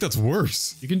 I think that's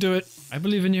worse. You can do it. I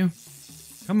believe in you.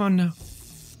 Come on now.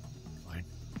 Fine.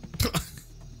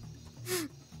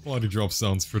 Body drop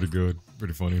sounds pretty good.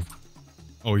 Pretty funny.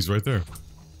 Oh, he's right there.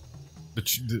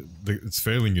 It's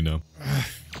failing you now.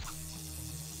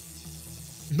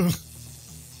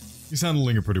 He's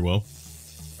handling it pretty well.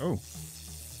 Oh.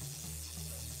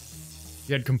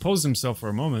 He had composed himself for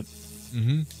a moment.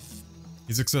 Mm-hmm.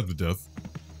 He's accepted death.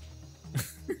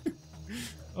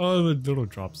 Oh, the little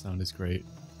drop sound is great.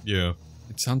 Yeah.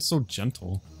 It sounds so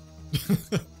gentle.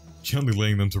 Gently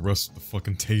laying them to rest with the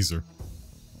fucking taser.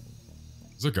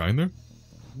 Is there a guy in there?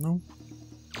 No.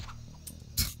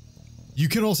 You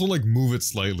can also like move it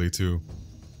slightly too.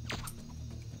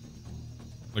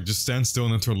 Like just stand still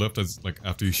and then turn left as like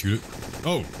after you shoot it.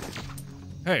 Oh!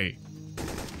 Hey.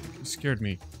 You scared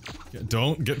me. Yeah,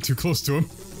 don't get too close to him.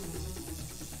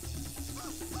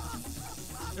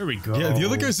 There we go. Yeah, the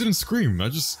other guys didn't scream. I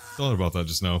just thought about that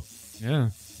just now. Yeah.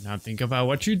 Now think about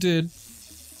what you did.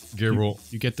 Gabriel.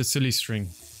 You get the silly string.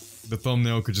 The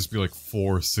thumbnail could just be like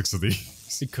 4 or 6 of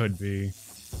these. It could be.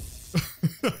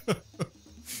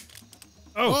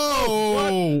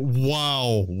 Oh!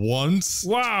 Wow. Once?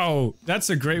 Wow! That's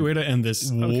a great way to end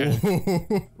this. Okay.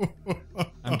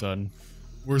 I'm done.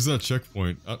 Where's that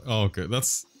checkpoint? Oh, okay.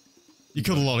 That's... You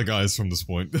killed a lot of guys from this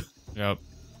point. Yep.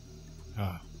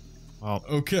 Well.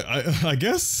 Okay, I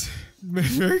guess.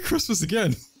 Merry Christmas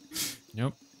again.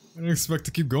 Yep. I didn't expect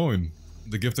to keep going.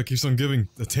 The gift that keeps on giving.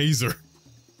 The taser.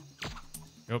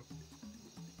 Yep.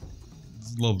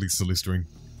 Lovely silly string.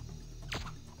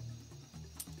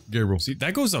 Gabriel. See,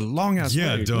 that goes a long ass way.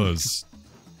 Yeah, it does.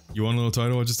 You want to know the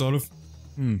title I just thought of?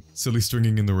 Silly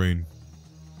Stringing in the Rain.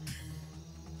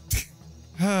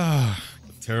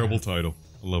 Terrible title.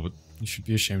 I love it. You should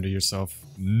be ashamed of yourself.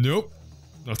 Nope.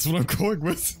 That's what I'm going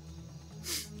with.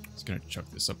 Just gonna chuck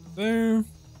this up there. It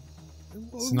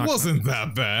wasn't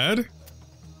that bad.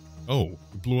 Oh,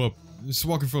 it blew up. Just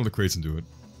walk in front of the crates and do it.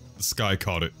 The sky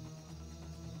caught it.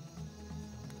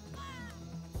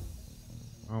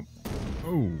 Oh.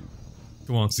 Oh.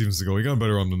 Come on, Steven Seagal. You got a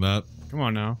better arm than that. Come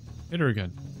on now. Hit her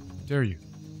again. Dare you.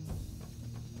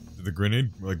 Did the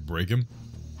grenade, like, break him?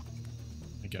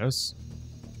 I guess.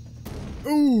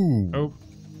 Ooh! Oh.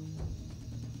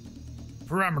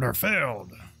 Parameter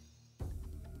failed.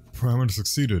 Parameter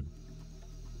succeeded.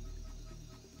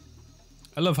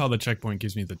 I love how the checkpoint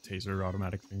gives me the taser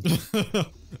automatically.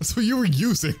 That's what you were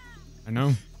using. I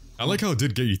know. I like how it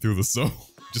did get you through this, though.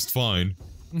 just fine.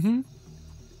 Mm-hmm.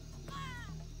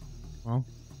 Well.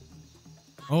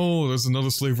 Oh, there's another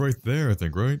slave right there, I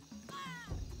think, right?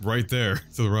 Right there,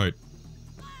 to the right.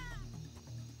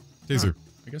 Taser.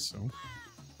 I guess so.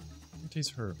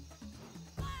 Tase her.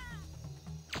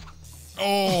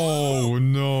 Oh,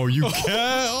 no, you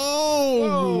can't.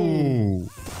 Oh!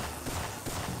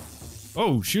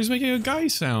 Oh, she was making a guy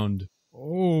sound.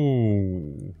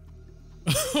 Oh.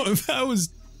 that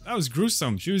was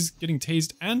gruesome. She was getting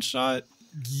tased and shot.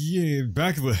 Yeah,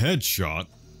 back of the head shot.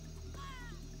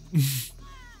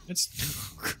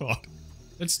 Oh, God.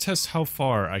 Let's test how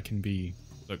far I can be.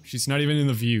 Look, she's not even in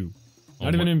the view.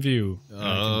 Not even in view.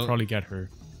 I can probably get her.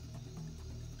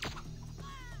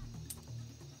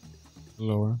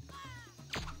 Lower.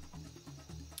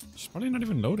 She's probably not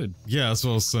even loaded. Yeah, that's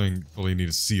what I was saying. Probably need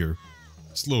to see her.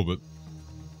 Just a little bit.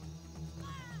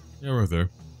 Yeah, right there.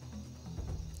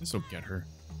 This'll get her.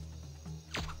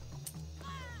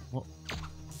 Well,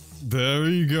 there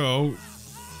you go.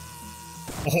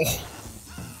 Oh.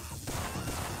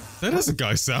 That has a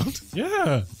guy sound.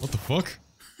 Yeah. What the fuck?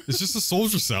 It's just a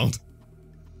soldier sound.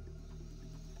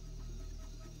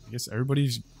 I guess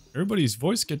everybody's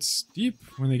voice gets deep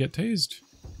when they get tased.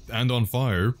 And on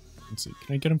fire. Let's see.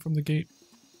 Can I get him from the gate?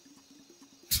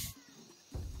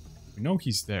 We know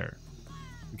he's there.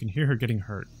 We can hear her getting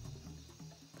hurt.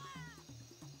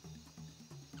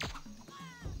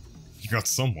 You got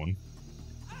someone.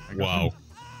 Wow.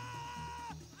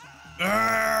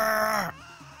 Ah!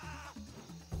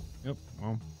 Yep,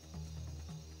 well.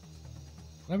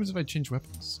 What happens if I change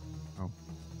weapons? Oh.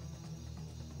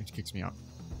 Which kicks me out.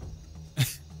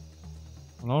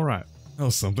 Well, alright. That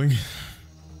was something.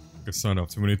 Got signed off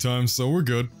too many times, so we're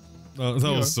good. That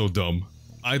was so dumb.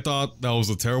 I thought that was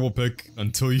a terrible pick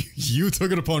until you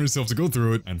took it upon yourself to go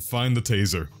through it and find the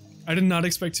taser. I did not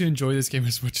expect to enjoy this game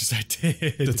as much as I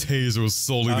did. The taser was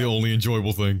solely the only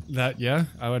enjoyable thing. Yeah,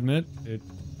 I'll admit, it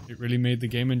really made the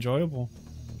game enjoyable.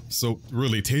 So,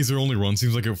 really, taser only run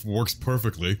seems like it works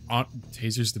perfectly.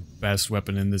 Taser's the best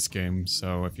weapon in this game,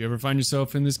 so if you ever find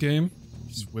yourself in this game,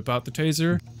 just whip out the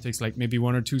taser. It takes like maybe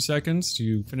 1 or 2 seconds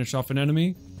to finish off an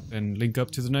enemy, then link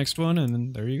up to the next one, and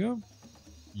then there you go.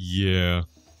 Yeah.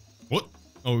 What?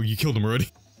 Oh, you killed him already?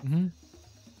 Mm-hmm.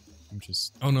 I'm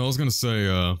just... Oh no, I was gonna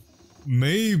say,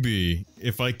 maybe,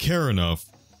 if I care enough,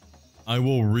 I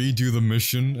will redo the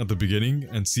mission at the beginning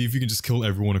and see if you can just kill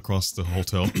everyone across the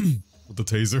hotel with the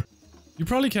taser. You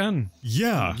probably can.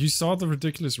 Yeah. You saw the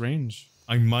ridiculous range.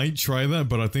 I might try that,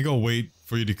 but I think I'll wait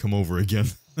for you to come over again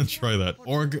and try that.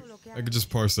 Or I could just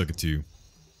parsec it to you.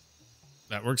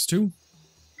 That works too.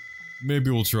 Maybe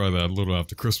we'll try that a little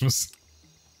after Christmas.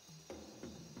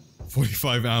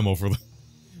 45 ammo for the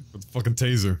fucking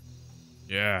taser.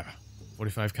 Yeah.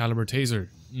 45 caliber taser.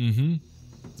 Mm-hmm.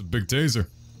 It's a big taser.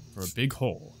 For a big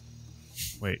hole.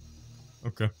 Wait.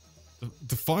 Okay.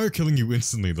 The fire killing you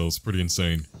instantly, though, is pretty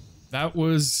insane. That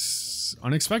was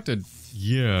unexpected.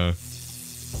 Yeah.